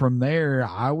so from there,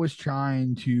 I was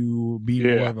trying to be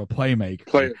more of a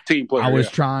playmaker. Team player. I was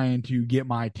trying to get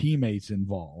my teammates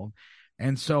involved.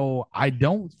 And so I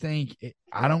don't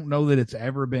know that it's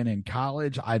ever been in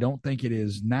college. I don't think it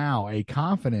is now a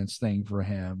confidence thing for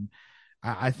him.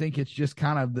 I think it's just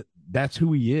kind of that's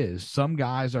who he is. Some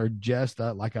guys are just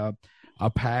like a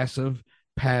passive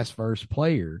pass first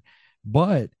player,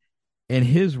 but in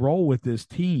his role with this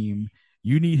team,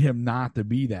 you need him not to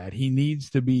be that. He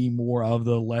needs to be more of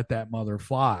the let that mother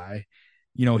fly.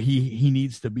 You know, he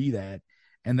needs to be that.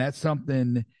 And that's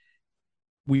something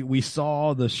we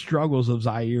saw the struggles of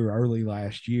Zaire early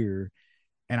last year.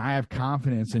 And I have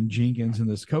confidence in Jenkins and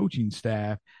this coaching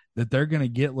staff that they're going to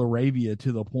get LaRavia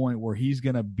to the point where he's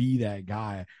going to be that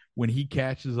guy. When he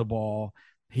catches a ball,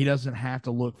 he doesn't have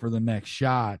to look for the next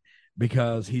shot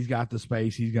because he's got the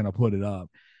space. He's going to put it up.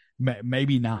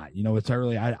 Maybe not. You know, it's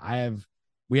early.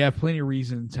 We have plenty of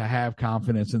reason to have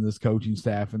confidence in this coaching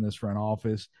staff and this front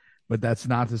office, but that's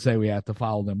not to say we have to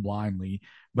follow them blindly.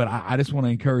 But I just want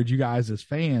to encourage you guys as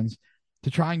fans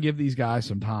to try and give these guys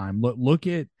some time. Look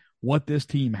at what this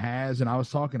team has. And I was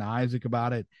talking to Isaac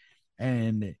about it,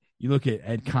 and you look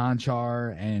at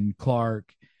Conchar and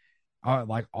Clark.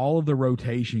 like all of the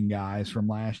rotation guys from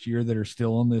last year that are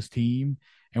still on this team.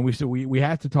 And we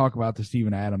have to talk about the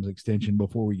Steven Adams extension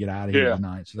before we get out of here Yeah,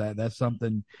 tonight. So that's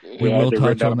something we yeah, I will did write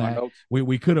touch that on in my that. notes.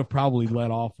 We could have probably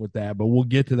let off with that, but we'll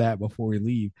get to that before we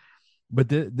leave. But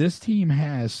this team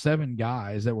has 7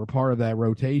 guys that were part of that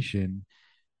rotation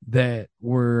that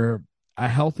were a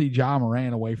healthy John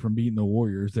Moran away from beating the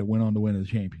Warriors that went on to win the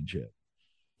championship.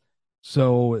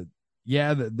 So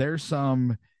yeah, there's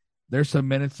some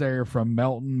minutes there from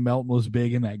Melton. Melton was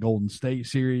big in that Golden State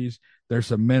series. There's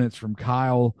some minutes from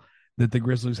Kyle that the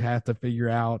Grizzlies have to figure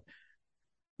out.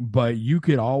 But you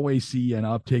could always see an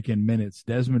uptick in minutes.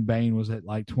 Desmond Bain was at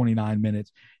like 29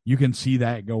 minutes. You can see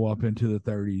that go up into the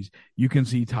 30s. You can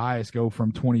see Tyus go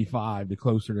from 25 to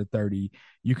closer to 30.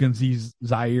 You can see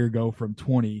Zaire go from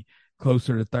 20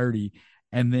 closer to 30.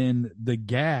 And then the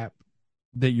gap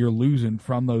that you're losing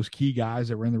from those key guys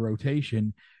that were in the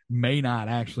rotation may not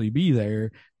actually be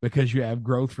there because you have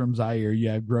growth from Zaire, you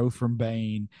have growth from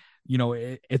Bain. You know,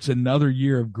 it's another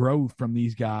year of growth from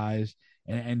these guys.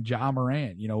 And Ja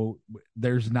Morant, you know,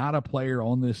 there's not a player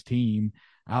on this team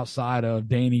outside of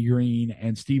Danny Green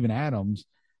and Steven Adams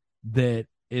that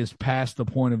is past the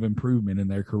point of improvement in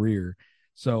their career.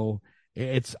 So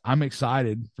I'm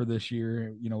excited for this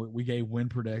year. You know, we gave win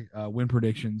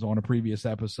predictions on a previous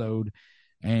episode,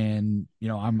 and you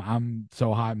know, I'm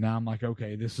so hyped now. I'm like,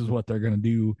 okay, this is what they're gonna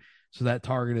do. So that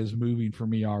target is moving for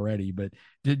me already. But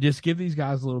just give these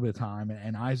guys a little bit of time.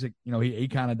 And Isaac, you know, he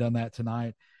kind of done that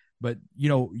tonight. But you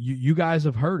know, you guys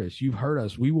have heard us. You've heard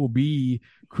us. We will be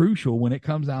crucial when it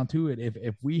comes down to it.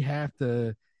 If we have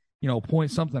to, you know,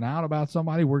 point something out about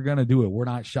somebody, we're gonna do it. We're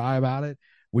not shy about it.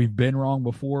 We've been wrong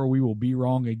before. We will be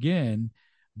wrong again.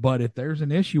 But if there's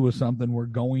an issue with something, we're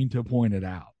going to point it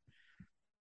out.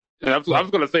 And I was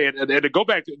going to say, and to go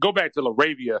back to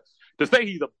Laravia, to say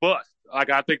he's a bust, like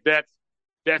I think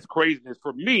that's craziness.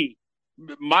 For me,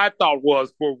 my thought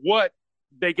was for what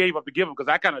they gave up to give him, because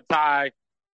I kind of tie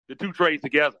the two trades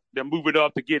together. They're moving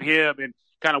up to get him, and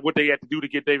kind of what they had to do to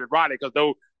get David Roddy, because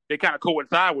though they kind of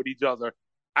coincide with each other,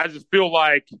 I just feel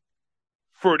like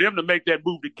for them to make that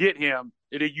move to get him,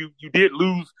 and then you did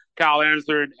lose Kyle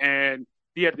Anderson and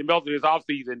he had to melt in his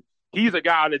offseason. He's a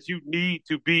guy that you need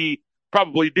to be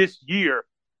probably this year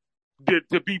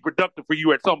to be productive for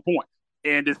you at some point.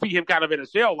 And to see him kind of in a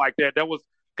shell like that, that was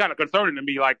kind of concerning to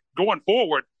me. Like going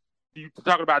forward, you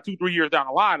talking about 2-3 years down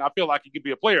the line, I feel like he could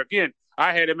be a player. Again,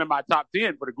 I had him in my top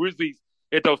 10 for the Grizzlies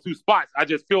at those 2 spots. I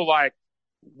just feel like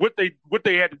what they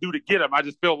had to do to get him, I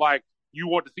just feel like you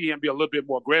want to see him be a little bit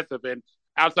more aggressive. And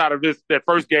outside of that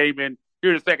first game and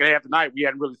here in the second half tonight, we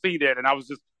hadn't really seen that. And I was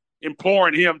just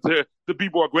imploring him to be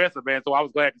more aggressive, man. So I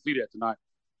was glad to see that tonight.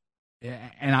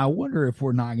 And I wonder if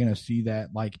we're not going to see that.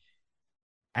 Like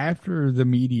after the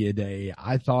media day,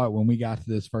 I thought when we got to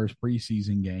this first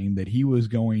preseason game that he was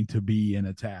going to be in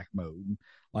attack mode.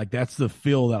 Like that's the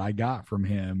feel that I got from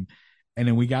him. And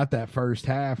then we got that first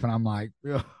half, and I'm like,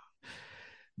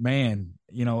 man,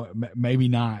 you know, maybe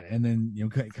not. And then, you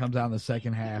know, it comes out in the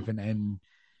second half, and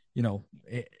you know,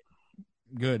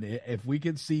 good. If we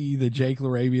could see the Jake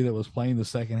LaRavia that was playing the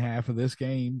second half of this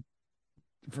game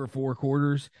for 4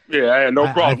 quarters, yeah, I had no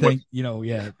problem. I think, you know,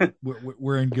 yeah,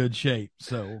 we're in good shape.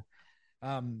 So,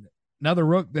 another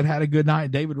rook that had a good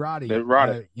night, David Roddy. David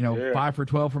Roddy, you know, 5 for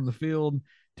 12 from the field,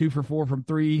 2 for 4 from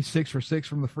 3, 6 for 6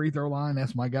 from the free throw line.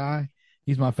 That's my guy.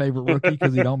 He's my favorite rookie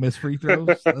because he don't miss free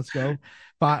throws. Let's go.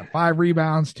 5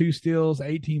 rebounds, 2 steals,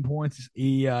 18 points.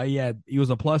 He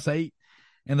was a +8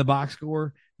 in the box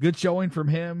score. Good showing from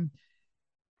him.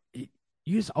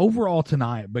 Just overall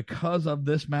tonight, because of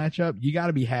this matchup, you got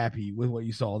to be happy with what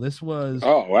you saw. This was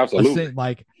absolutely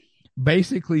like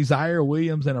basically Zaire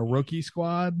Williams and a rookie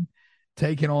squad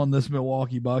taking on this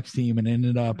Milwaukee Bucks team and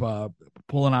ended up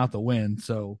pulling out the win.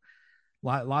 So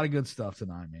a lot of good stuff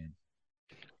tonight, man.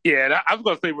 Yeah, and I was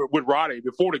going to say with Roddy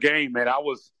before the game, man, I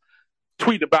was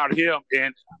tweeting about him,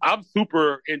 and I'm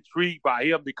super intrigued by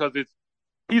him because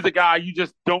he's a guy you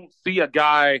just don't see a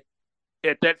guy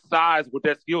at that size with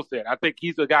that skill set. I think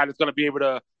he's a guy that's going to be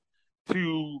able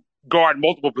to guard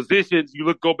multiple positions.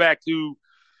 Go back to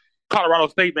Colorado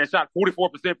State, man, shot 44%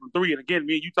 from 3. And again,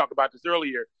 me and you talked about this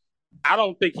earlier. I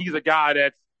don't think he's a guy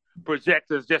that's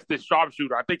projects as just this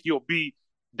sharpshooter. I think he'll be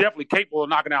definitely capable of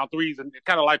knocking down threes, and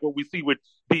kind of like what we see with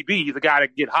DB. He's a guy that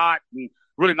can get hot and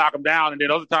really knock him down, and then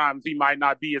other times he might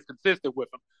not be as consistent with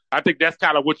him. I think that's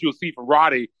kind of what you'll see from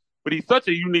Roddy, but he's such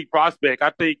a unique prospect.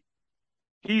 I think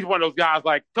he's one of those guys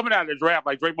like coming out of the draft,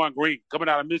 like Draymond Green, coming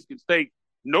out of Michigan State.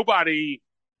 Nobody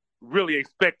really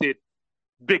expected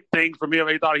big things from him.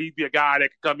 They thought he'd be a guy that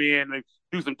could come in and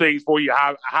do some things for you,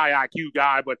 a high IQ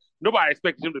guy, but nobody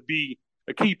expected him to be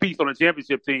a key piece on a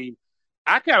championship team.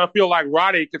 I kind of feel like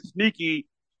Roddy could sneaky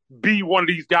be one of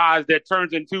these guys that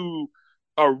turns into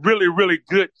a really, really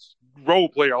good role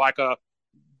player, like a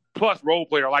plus role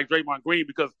player like Draymond Green,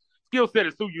 because skill set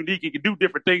is so unique. He can do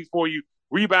different things for you.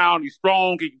 Rebound, he's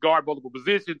strong. He can guard multiple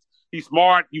positions. He's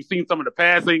smart. You've seen some of the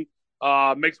passing.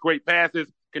 Makes great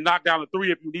passes. Can knock down a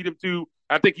three if you need him to.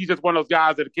 I think he's just one of those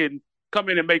guys that can come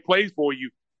in and make plays for you.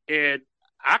 And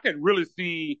I can really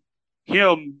see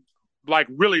him like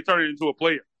really turning into a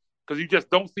player, because you just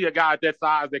don't see a guy at that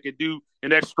size that can do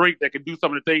and that strength that can do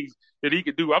some of the things that he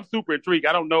can do. I'm super intrigued.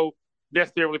 I don't know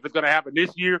necessarily if it's going to happen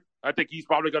this year. I think he's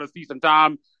probably going to see some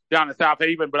time down in South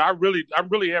Haven, but I really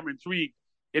am intrigued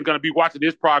and going to be watching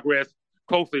his progress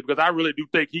closely, because I really do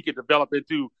think he can develop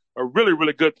into a really,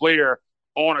 really good player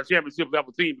on a championship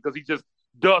level team, because he just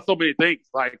does so many things.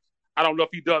 Like, I don't know if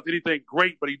he does anything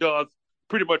great, but he does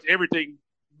pretty much everything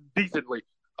decently.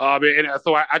 And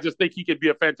so I just think he can be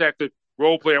a fantastic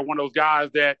role player, one of those guys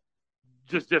that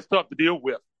just tough to deal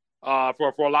with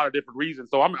for a lot of different reasons.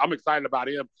 So I'm excited about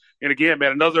him. And again,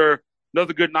 man, another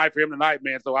good night for him tonight,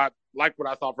 man. So I like what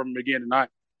I saw from him again tonight.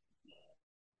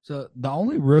 So the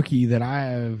only rookie that I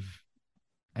have,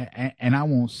 and I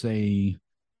won't say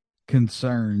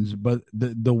concerns, but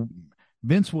the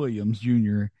Vince Williams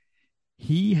Jr.,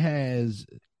 he has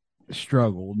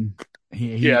struggled.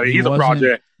 He's a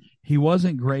project. He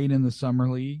wasn't great in the summer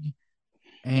league,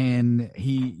 and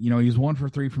he's 1 for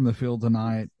 3 from the field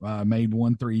tonight. Made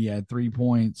 1 3, he had 3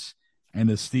 points and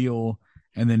a steal,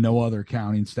 and then no other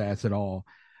counting stats at all.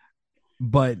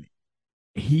 But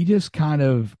he just kind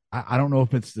of, I don't know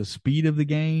if it's the speed of the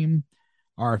game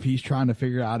or if he's trying to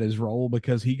figure out his role,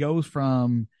 because he goes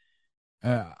from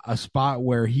a spot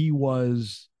where he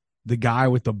was the guy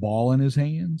with the ball in his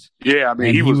hands. Yeah, I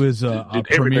mean, he was a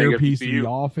premier piece of the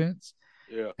offense.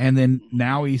 Yeah. And then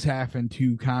now he's having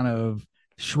to kind of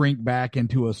shrink back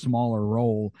into a smaller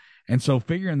role. And so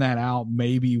figuring that out,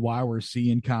 maybe why we're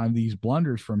seeing kind of these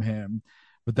blunders from him.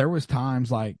 But there was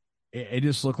times like it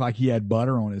just looked like he had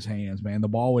butter on his hands, man. The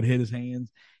ball would hit his hands.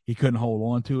 He couldn't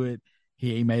hold on to it.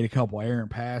 He made a couple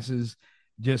errant passes,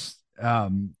 just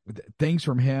things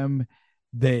from him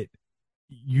that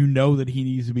that he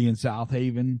needs to be in South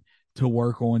Haven to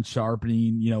work on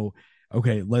sharpening,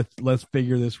 okay, let's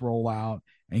figure this role out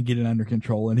and get it under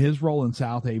control. And his role in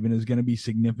South Haven is going to be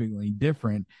significantly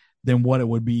different than what it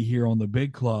would be here on the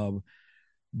big club.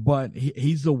 But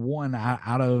he's the one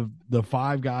out of the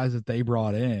 5 guys that they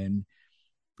brought in,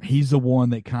 he's the one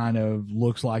that kind of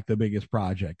looks like the biggest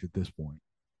project at this point.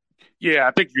 Yeah,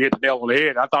 I think you hit the nail on the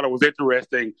head. I thought it was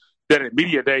interesting that at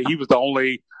media day, he was the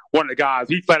only one of the guys.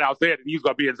 He flat out said that he's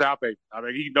going to be in South Haven. I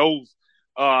mean, he knows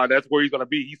that's where he's going to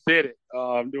be. He said it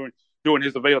during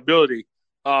his availability.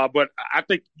 But I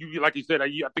think like you said, I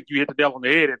think you hit the nail on the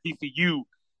head. At TCU,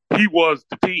 he was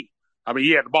the team. I mean,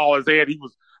 he had the ball in his hand. He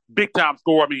was big time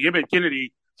scorer. I mean, him and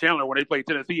Kennedy Chandler, when they played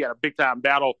Tennessee, had a big time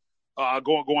battle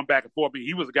going back and forth. I mean,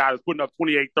 he was a guy that's putting up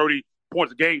 28, 30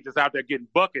 points a game, just out there getting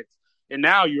buckets. And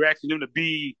now you're asking him to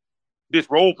be this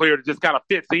role player that just kind of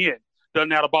fits in.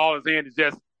 Doesn't have the ball in his hand. It's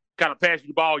just kind of pass you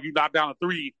the ball. You knock down a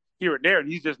three here and there, and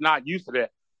he's just not used to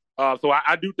that. So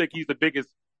I do think he's the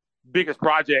biggest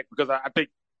project, because I think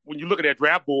when you look at their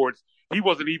draft boards, he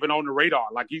wasn't even on the radar.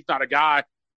 Like, he's not a guy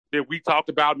that we talked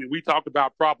about. I mean, we talked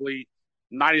about probably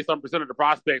 90-some% of the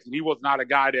prospects, and he was not a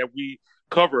guy that we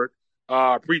covered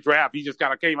pre-draft. He just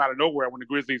kind of came out of nowhere when the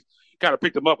Grizzlies kind of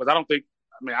picked him up. Because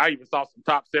I even saw some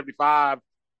top 75,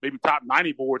 maybe top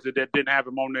 90 boards that didn't have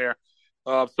him on there.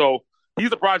 So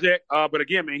he's a project. But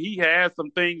again, man, he has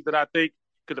some things that I think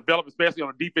could develop, especially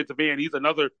on the defensive end. He's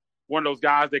another one of those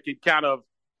guys that can kind of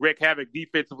wreak havoc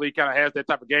defensively, kind of has that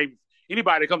type of game.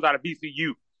 Anybody that comes out of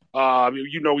VCU,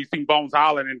 we've seen Bones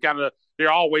Holland, and kind of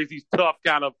they're always these tough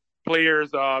kind of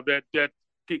players that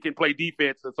can play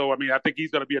defense. And so, I think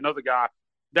he's going to be another guy.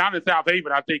 Down in South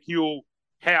Haven, I think he'll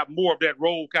have more of that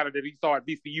role kind of that he saw at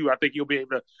VCU. I think he'll be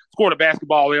able to score the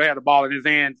basketball. He'll have the ball in his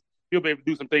hands. He'll be able to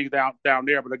do some things down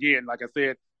there. But again, like I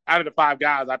said, out of the 5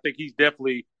 guys, I think he's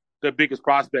definitely the biggest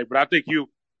prospect. But I think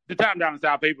the time down in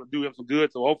South Haven will do him some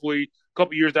good. So hopefully a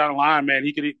couple years down the line, man,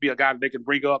 he can be a guy that they can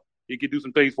bring up. He can do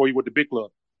some things for you with the big club.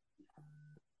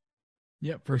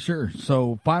 Yeah, for sure.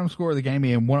 So final score of the game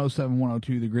being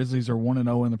 107-102. The Grizzlies are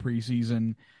 1-0 in the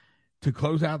preseason. To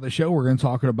close out the show, we're going to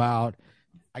talk about,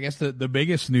 I guess the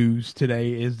biggest news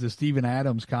today is the Steven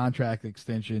Adams contract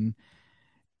extension.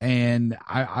 And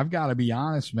I've got to be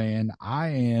honest, man, I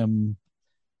am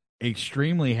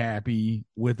extremely happy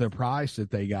with the price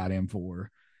that they got him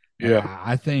for. Yeah.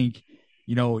 I think,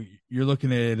 you're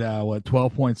looking at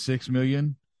 $12.6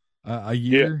 million a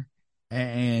year. Yeah.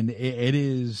 And it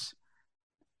is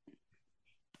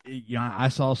I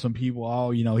saw some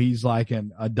people, he's like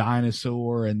a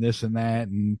dinosaur and this and that.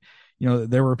 And,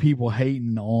 there were people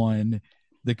hating on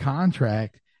the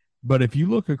contract. But if you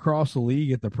look across the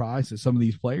league at the price that some of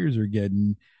these players are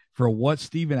getting for what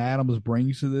Steven Adams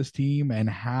brings to this team and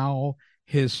how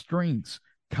his strengths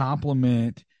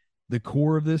complement the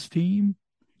core of this team,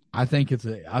 I think it's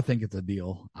a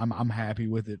deal. I'm happy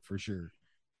with it for sure.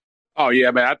 Oh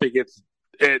yeah, man. I think it's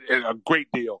a great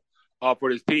deal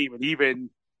for this team, and even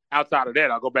outside of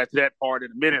that, I'll go back to that part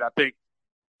in a minute. I think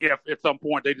if at some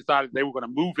point they decided they were going to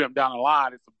move him down the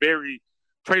line, it's a very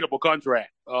tradable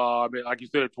contract. I mean, like you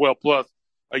said, 12 plus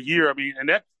a year. I mean, and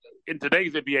that's in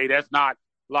today's NBA, that's not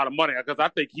a lot of money because I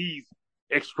think he's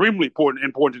extremely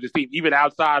important to this team, even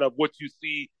outside of what you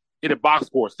see in the box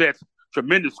score. Sets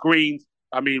tremendous screens.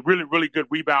 I mean, really, really good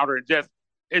rebounder, and just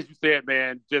as you said,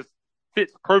 man, just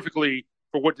fits perfectly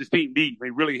for what this team needs. He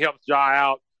really helps Ja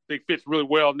out. I think fits really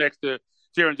well next to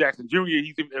Jaren Jackson Jr.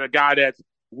 He's a guy that's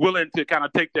willing to kind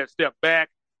of take that step back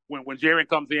when Jaren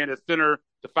comes in as center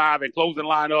to five and closing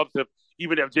lineups.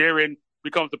 Even if Jaren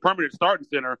becomes the permanent starting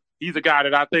center, he's a guy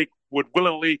that I think would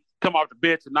willingly come off the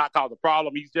bench and not cause a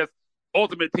problem. He's just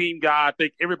ultimate team guy. I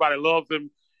think everybody loves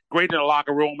him. Great in the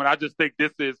locker room, and I just think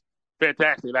this is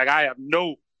fantastic. Like, I have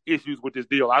no issues with this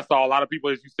deal. I saw a lot of people,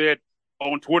 as you said,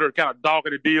 on Twitter kind of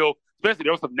dogging the deal. Especially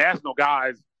there were some national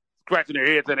guys scratching their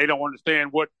heads and they don't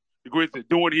understand what the Grizzlies are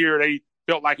doing here. They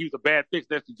felt like he was a bad fix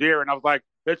next to Jaren. I was like,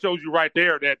 that shows you right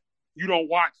there that you don't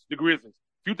watch the Grizzlies.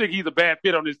 If you think he's a bad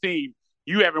fit on this team,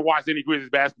 you haven't watched any Grizzlies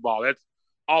basketball. That's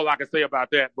all I can say about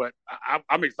that. But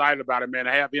I'm excited about it, man.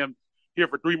 To have him here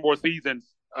for 3 more seasons,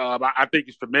 I think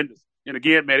it's tremendous. And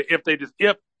again, man, if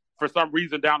for some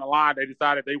reason down the line they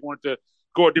decided they wanted to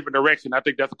go a different direction, I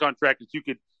think that's a contract that you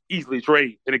could easily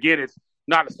trade. And again, it's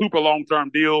not a super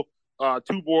long-term deal. 2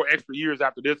 more extra years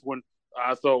after this one.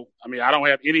 So, I mean, I don't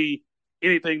have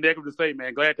anything negative to say,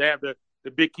 man. Glad to have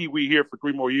the big Kiwi here for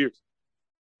 3 more years.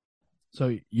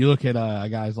 So you look at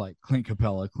guys like Clint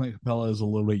Capella. Clint Capella is a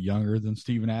little bit younger than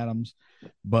Steven Adams,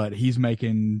 but he's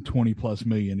making 20+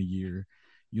 million a year.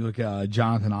 You look at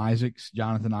Jonathan Isaacs.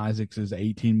 Jonathan Isaacs is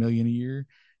 18 million a year.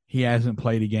 He hasn't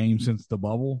played a game since the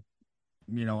bubble.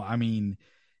 I mean,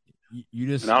 you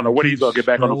just. And I don't know when he's going to get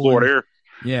back on the floor there.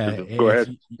 Yeah, go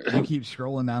ahead. You keep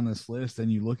scrolling down this list, and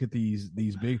you look at these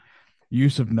big.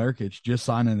 Yusuf Nurkic just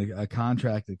signing a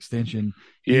contract extension.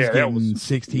 He's getting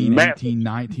 16, massive. 18,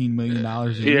 19 million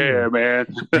dollars a year. Yeah,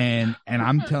 man. and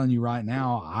I'm telling you right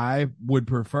now, I would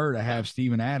prefer to have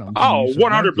Steven Adams. Oh,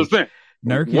 100%.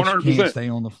 Nurkic can't stay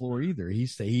on the floor either.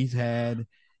 He's had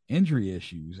injury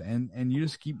issues, and you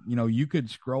just keep, you could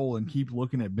scroll and keep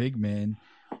looking at big men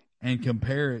and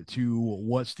compare it to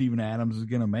what Steven Adams is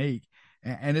going to make.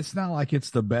 And it's not like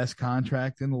it's the best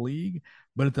contract in the league,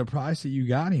 but at the price that you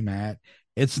got him at,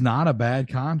 it's not a bad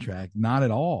contract, not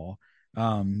at all.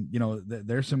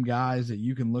 There's some guys that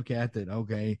you can look at that,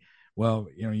 okay, well,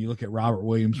 you look at Robert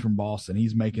Williams from Boston,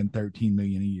 he's making 13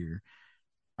 million a year.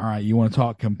 All right, you want to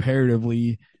talk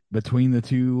comparatively between the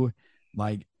two,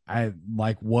 like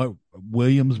what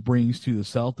Williams brings to the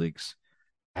Celtics,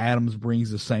 Adams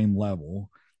brings the same level.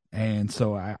 And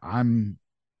so I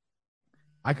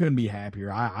couldn't be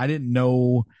happier. I didn't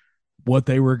know what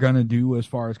they were going to do as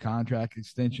far as contract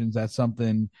extensions. That's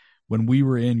something when we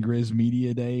were in Grizz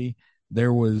Media Day,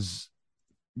 there was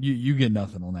you get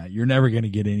nothing on that. You're never going to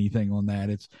get anything on that.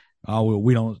 It's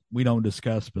we don't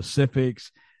discuss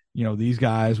specifics. These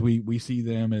guys, we see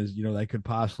them as, they could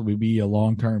possibly be a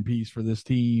long-term piece for this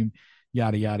team,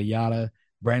 yada, yada, yada.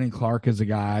 Brandon Clark is a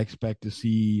guy I expect to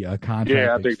see a contract extension.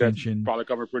 Yeah, I think that's probably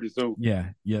coming pretty soon. Yeah,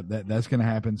 that's going to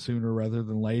happen sooner rather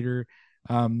than later.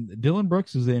 Dylan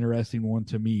Brooks is the interesting one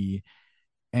to me.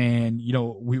 And,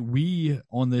 we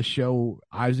on this show,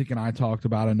 Isaac and I talked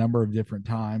about a number of different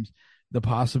times the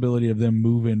possibility of them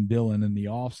moving Dylan in the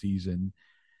offseason.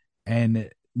 And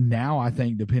now I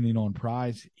think, depending on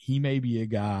price, he may be a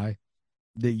guy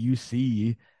that you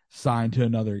see signed to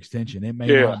another extension. It may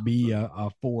not be a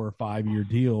 4 or 5 year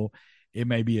deal. It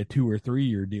may be a 2 or 3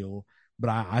 year deal. But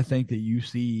I think that you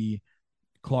see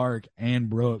Clark and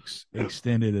Brooks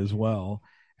extended as well.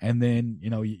 And then,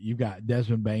 you've got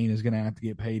Desmond Bane is going to have to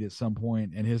get paid at some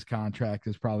point, and his contract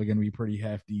is probably going to be pretty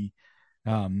hefty.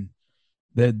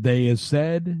 That they have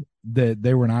said that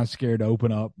they were not scared to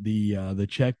open up the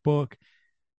checkbook.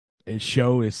 It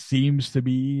seems to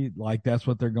be like that's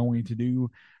what they're going to do.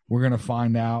 We're going to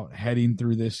find out heading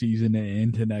through this season and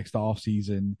into next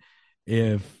offseason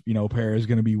if, Para is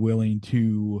going to be willing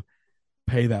to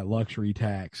pay that luxury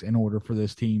tax in order for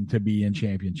this team to be in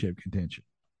championship contention.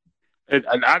 And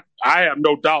I have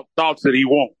no thoughts that he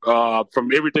won't.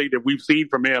 From everything that we've seen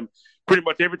from him pretty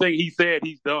much everything he said,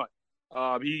 he's done.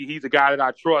 He's a guy that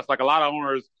I trust. Like a lot of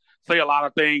owners say a lot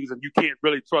of things, and you can't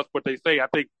really trust what they say. I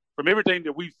think from everything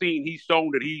that we've seen, he's shown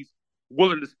that he's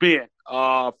willing to spend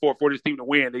for this team to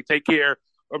win. They take care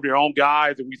of their own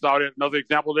guys, and we saw that another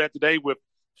example of that today with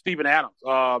Steven Adams.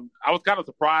 I was kind of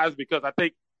surprised because I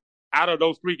think out of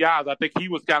those three guys, I think he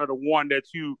was kind of the one that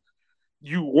you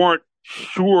weren't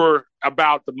sure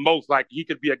about the most. Like he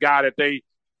could be a guy that they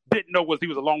didn't know he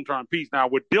was a long-term piece. Now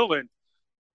with Dylan,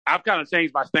 I've kind of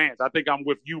changed my stance. I think I'm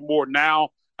with you more now.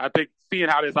 I think seeing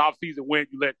how this offseason went,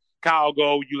 you let Kyle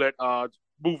go, you let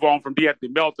move on from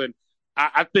DeAnthony Melton.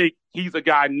 I think he's a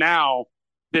guy now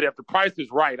that if the price is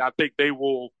right, I think they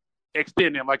will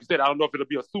extend him. Like I said, I don't know if it'll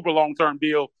be a super long-term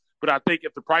deal, but I think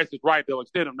if the price is right, they'll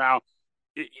extend him. Now,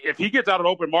 if he gets out of the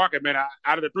open market, man,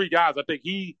 out of the three guys, I think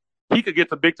he could get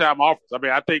some big-time offers. I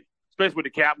mean, I think, especially with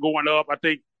the cap going up, I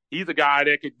think he's a guy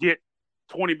that could get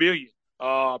 $20 million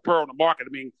per on the market.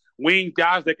 I mean, wings,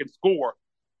 guys that can score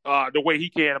the way he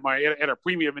can at a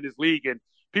premium in this league, and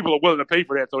people are willing to pay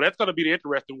for that. So that's going to be the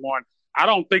interesting one. I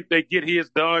don't think they get his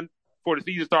done for the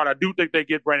season start. I do think they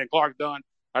get Brandon Clark done.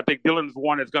 I think Dylan's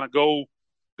one that's going to go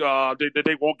that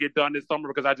they won't get done this summer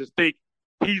because I just think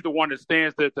he's the one that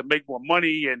stands to make more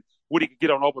money and what he can get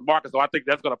on the open market. So I think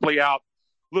that's going to play out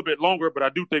a little bit longer, but I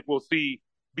do think we'll see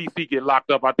BC get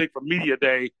locked up. I think for media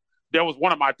day, that was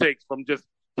one of my takes from just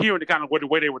hearing the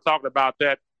way they were talking about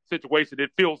that situation.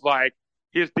 It feels like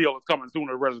his deal is coming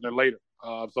sooner rather than later.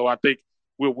 So I think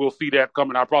we'll see that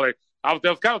coming. I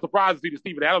was kind of surprised to see the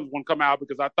Steven Adams one come out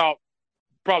because I thought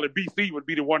probably BC would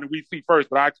be the one that we see first,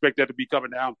 but I expect that to be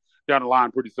coming down the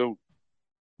line pretty soon.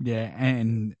 Yeah,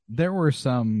 and there were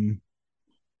some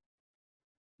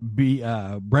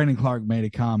Brandon Clark made a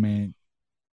comment.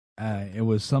 It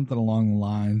was something along the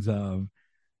lines of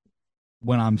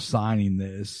when I'm signing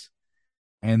this,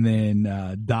 and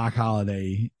then Doc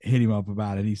Holliday hit him up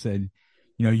about it. He said,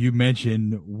 you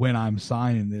mentioned when I'm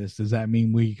signing this, does that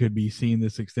mean we could be seeing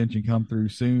this extension come through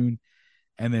soon?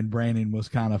 And then Brandon was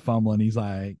kind of fumbling. He's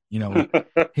like,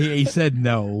 he said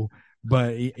no,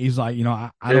 but he's like,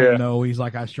 I don't know. He's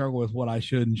like, I struggle with what I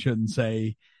should and shouldn't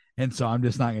say. And so I'm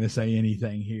just not going to say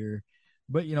anything here.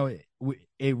 But,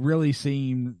 it really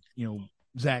seemed,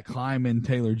 Zach Kleiman,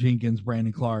 Taylor Jenkins,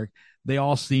 Brandon Clark, they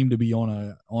all seem to be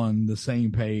on the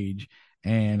same page.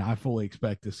 And I fully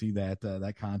expect to see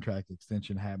that contract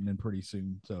extension happening pretty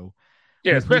soon. So,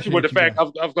 yeah, especially with the fact, I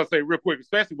was going to say real quick,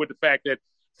 especially with the fact that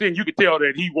you can tell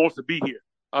that he wants to be here.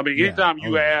 I mean, anytime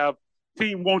you have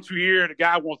team wants you here, the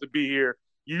guy wants to be here,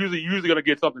 you're usually going to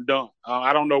get something done.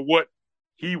 I don't know what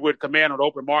he would command on the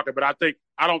open market, but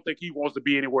I don't think he wants to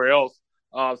be anywhere else.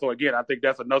 So again, I think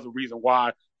that's another reason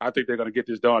why I think they're going to get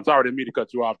this done. Sorry, didn't mean to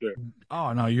cut you off there.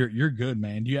 Oh no, you're good,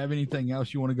 man. Do you have anything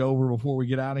else you want to go over before we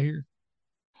get out of here?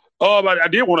 I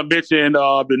did want to mention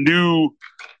the new,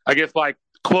 I guess, like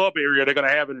club area they're going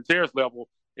to have in the terrace level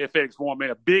at FedEx Forum. Man,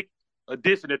 a big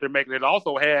addition that they're making. It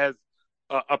also has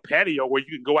a patio where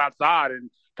you can go outside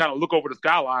and kind of look over the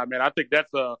skyline. Man, I think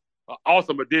that's a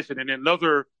awesome addition. And then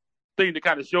another thing that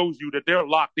kind of shows you that they're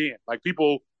locked in. Like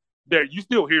people that you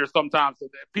still hear sometimes that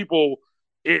people,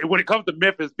 when it comes to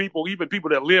Memphis, even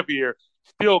people that live here,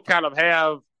 still kind of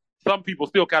have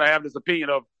this opinion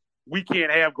of we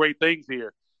can't have great things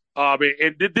here.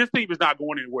 And this team is not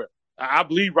going anywhere. I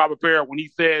believe Robert Parra when he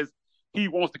says he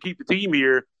wants to keep the team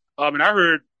here. And I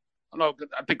heard, I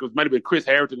think it might have been Chris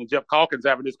Harrington and Jeff Calkins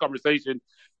having this conversation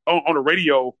on the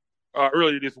radio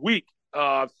earlier this week,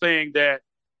 saying that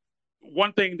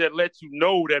one thing that lets you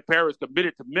know that Parra is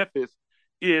committed to Memphis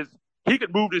is he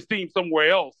could move this team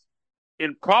somewhere else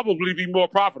and probably be more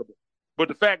profitable. But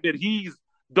the fact that he's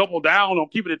doubled down on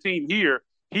keeping the team here,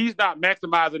 he's not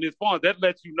maximizing his funds. That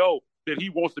lets you know that he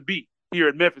wants to be here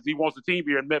in Memphis. He wants the team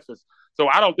here in Memphis. So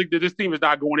I don't think that this team is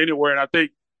not going anywhere. And I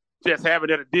think just having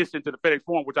that addition to the FedEx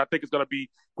Forum, which I think is going to be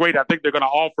great. I think they're going to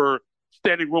offer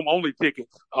standing room only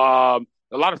tickets. A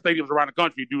lot of stadiums around the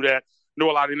country do that. I know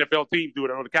a lot of NFL teams do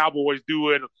it. I know the Cowboys do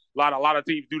it. A lot of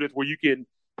teams do this where you can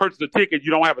purchase a ticket.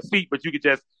 You don't have a seat, but you can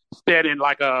just stand in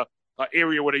like a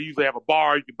area where they usually have a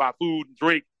bar. You can buy food and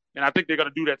drink. And I think they're going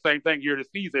to do that same thing here this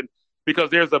season because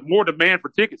there's a more demand for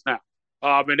tickets now.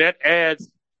 And that adds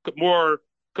more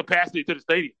capacity to the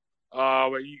stadium.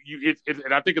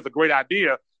 And I think it's a great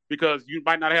idea because you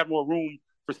might not have more room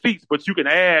for seats, but you can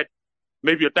add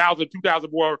maybe 1,000, 2,000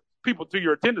 more people to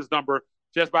your attendance number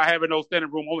just by having those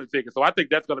standing room only tickets. So I think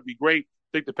that's going to be great.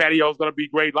 I think the patio is going to be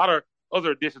great. A lot of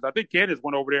other additions. I think Candace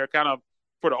went over there kind of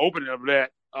for the opening of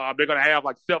that. They're going to have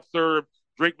like self-serve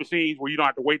drink machines where you don't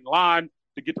have to wait in line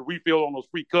to get the refill on those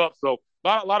free cups. So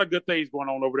a lot of good things going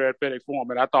on over there at FedEx Forum.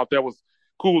 And I thought that was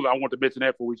cool. I want to mention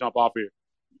that before we jump off here.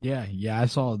 Yeah. I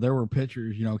saw there were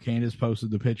pictures. Candace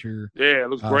posted the picture. Yeah, it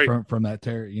looks great from that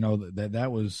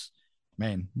that was,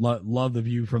 man. Love the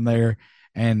view from there,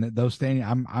 and those standing.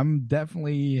 I'm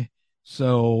definitely.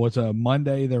 So it's a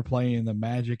Monday. They're playing the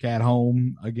Magic at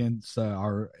home against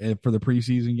for the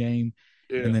preseason game,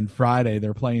 and then Friday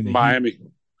they're playing the Miami.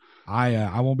 Heat.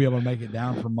 I won't be able to make it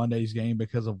down for Monday's game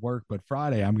because of work, but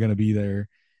Friday I'm going to be there,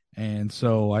 and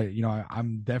so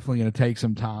I'm definitely going to take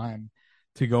some time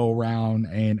to go around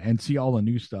and see all the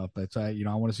new stuff that's I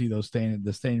want to see the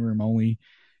standing room only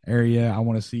area. I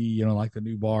want to see like the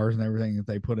new bars and everything that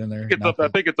they put in there. I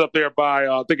think it's up there by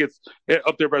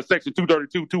section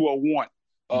 232, 201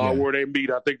 where they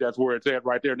meet. I think that's where it's at,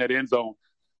 right there in that end zone.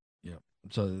 Yeah.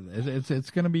 So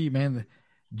it's going to be, man.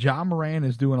 John Moran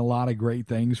is doing a lot of great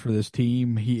things for this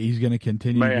team. He's going to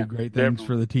continue to do great things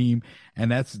for the team, and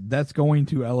that's going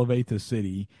to elevate the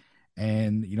city.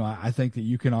 And I think that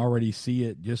you can already see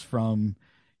it just from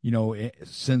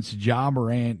since John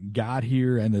Morant got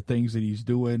here and the things that he's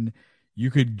doing.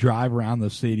 You could drive around the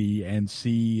city and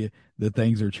see that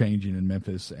things are changing in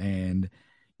Memphis. And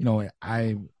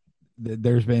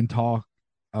there's been talk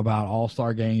about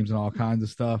all-star games and all kinds of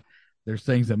stuff. There's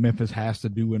things that Memphis has to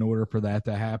do in order for that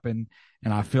to happen.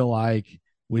 And I feel like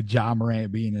with John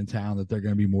Morant being in town that they're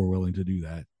going to be more willing to do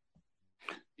that.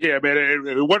 Yeah, man.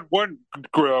 One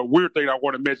weird thing I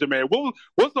want to mention, man.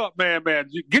 What's up, man?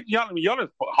 Get Giannis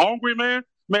hungry, man.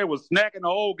 Man was snacking the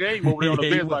whole game over there on the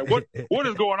bench. Like, what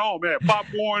is going on, man?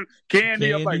 Popcorn,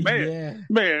 candy. I'm like, man,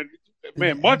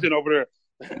 munching over there.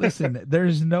 Listen,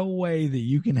 there's no way that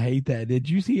you can hate that. Did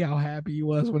you see how happy he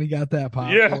was when he got that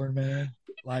popcorn, man?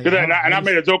 Like, I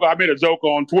made a joke. I made a joke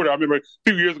on Twitter. I remember a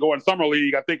few years ago in Summer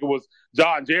League. I think it was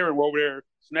John and Jaron were over there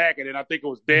snacking, and I think it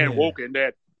was Dan Woken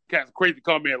that cats crazy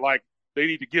comment like they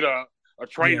need to get a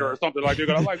trainer or something like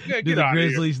that. I'm like, get out of here. The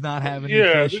Grizzlies not having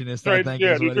nutritionists, I think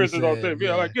is what he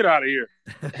said. Like, get out of here.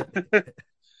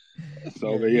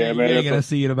 So, man. You ain't going to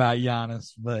see it about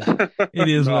Giannis, but it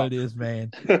is what it is,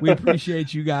 man. We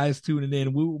appreciate you guys tuning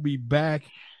in. We will be back.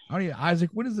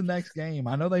 Isaac, when is the next game?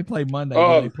 I know they play Monday.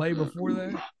 Do they play before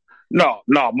that? No.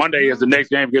 Monday is the next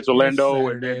game against Orlando.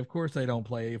 Of course they don't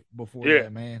play before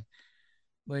that, man.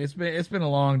 Like, it's been a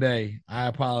long day. I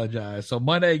apologize. So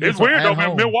Monday it's weird though,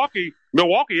 man.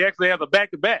 Milwaukee actually has a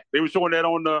back-to-back. They were showing that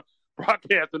on the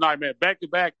broadcast tonight, man.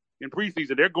 Back-to-back in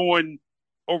preseason. They're going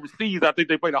overseas. I think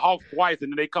they play the Hawks twice,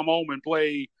 and then they come home and play.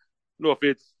 I don't know if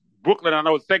it's Brooklyn. I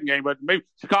know it's the second game, but maybe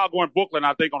Chicago and Brooklyn.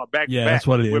 I think on a back-to-back. Yeah, that's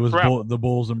what it is. It was the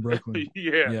Bulls in Brooklyn.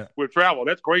 With travel.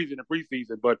 That's crazy in the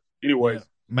preseason. But anyways.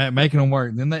 Making them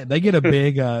work. Then they get a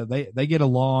big they get a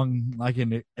long, like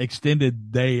an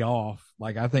extended day off.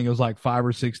 Like I think it was like 5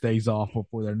 or 6 days off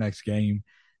before their next game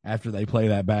after they play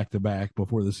that back-to-back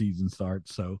before the season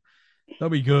starts. So they'll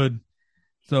be good.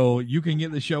 So you can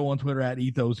get the show on Twitter at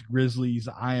Ethos Grizzlies.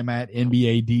 I am at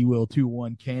NBA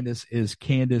DWill21. Candace is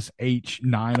Candace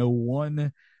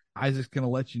H901. Isaac's going to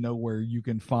let you know where you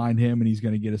can find him, and he's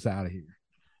going to get us out of here.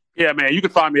 Yeah, man. You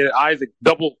can find me at Isaac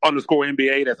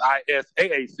 _NBA. That's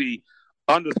ISAAC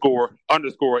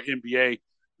 _NBA.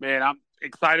 Man, I'm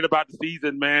excited about the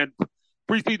season, man.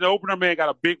 Preseason opener, man, got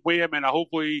a big win, man.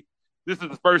 Hopefully, this is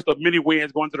the first of many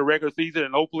wins going to the regular season,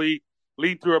 and hopefully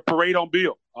lead to a parade on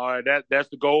Bill. That's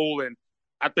the goal, and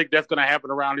I think that's going to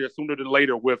happen around here sooner than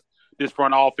later with this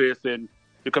front office and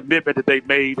the commitment that they've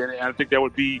made. And I think that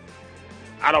would be,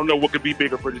 I don't know what could be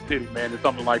bigger for the city, man, than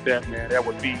something like that, man. That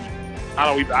would be, I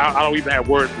don't even have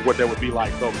words for what that would be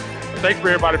like. So thanks for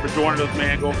everybody for joining us,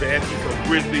 man. Go over to Ethos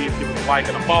Grizzly and give us a like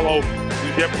and a follow. We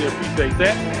definitely appreciate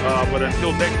that. But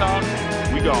until next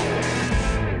time, we gone.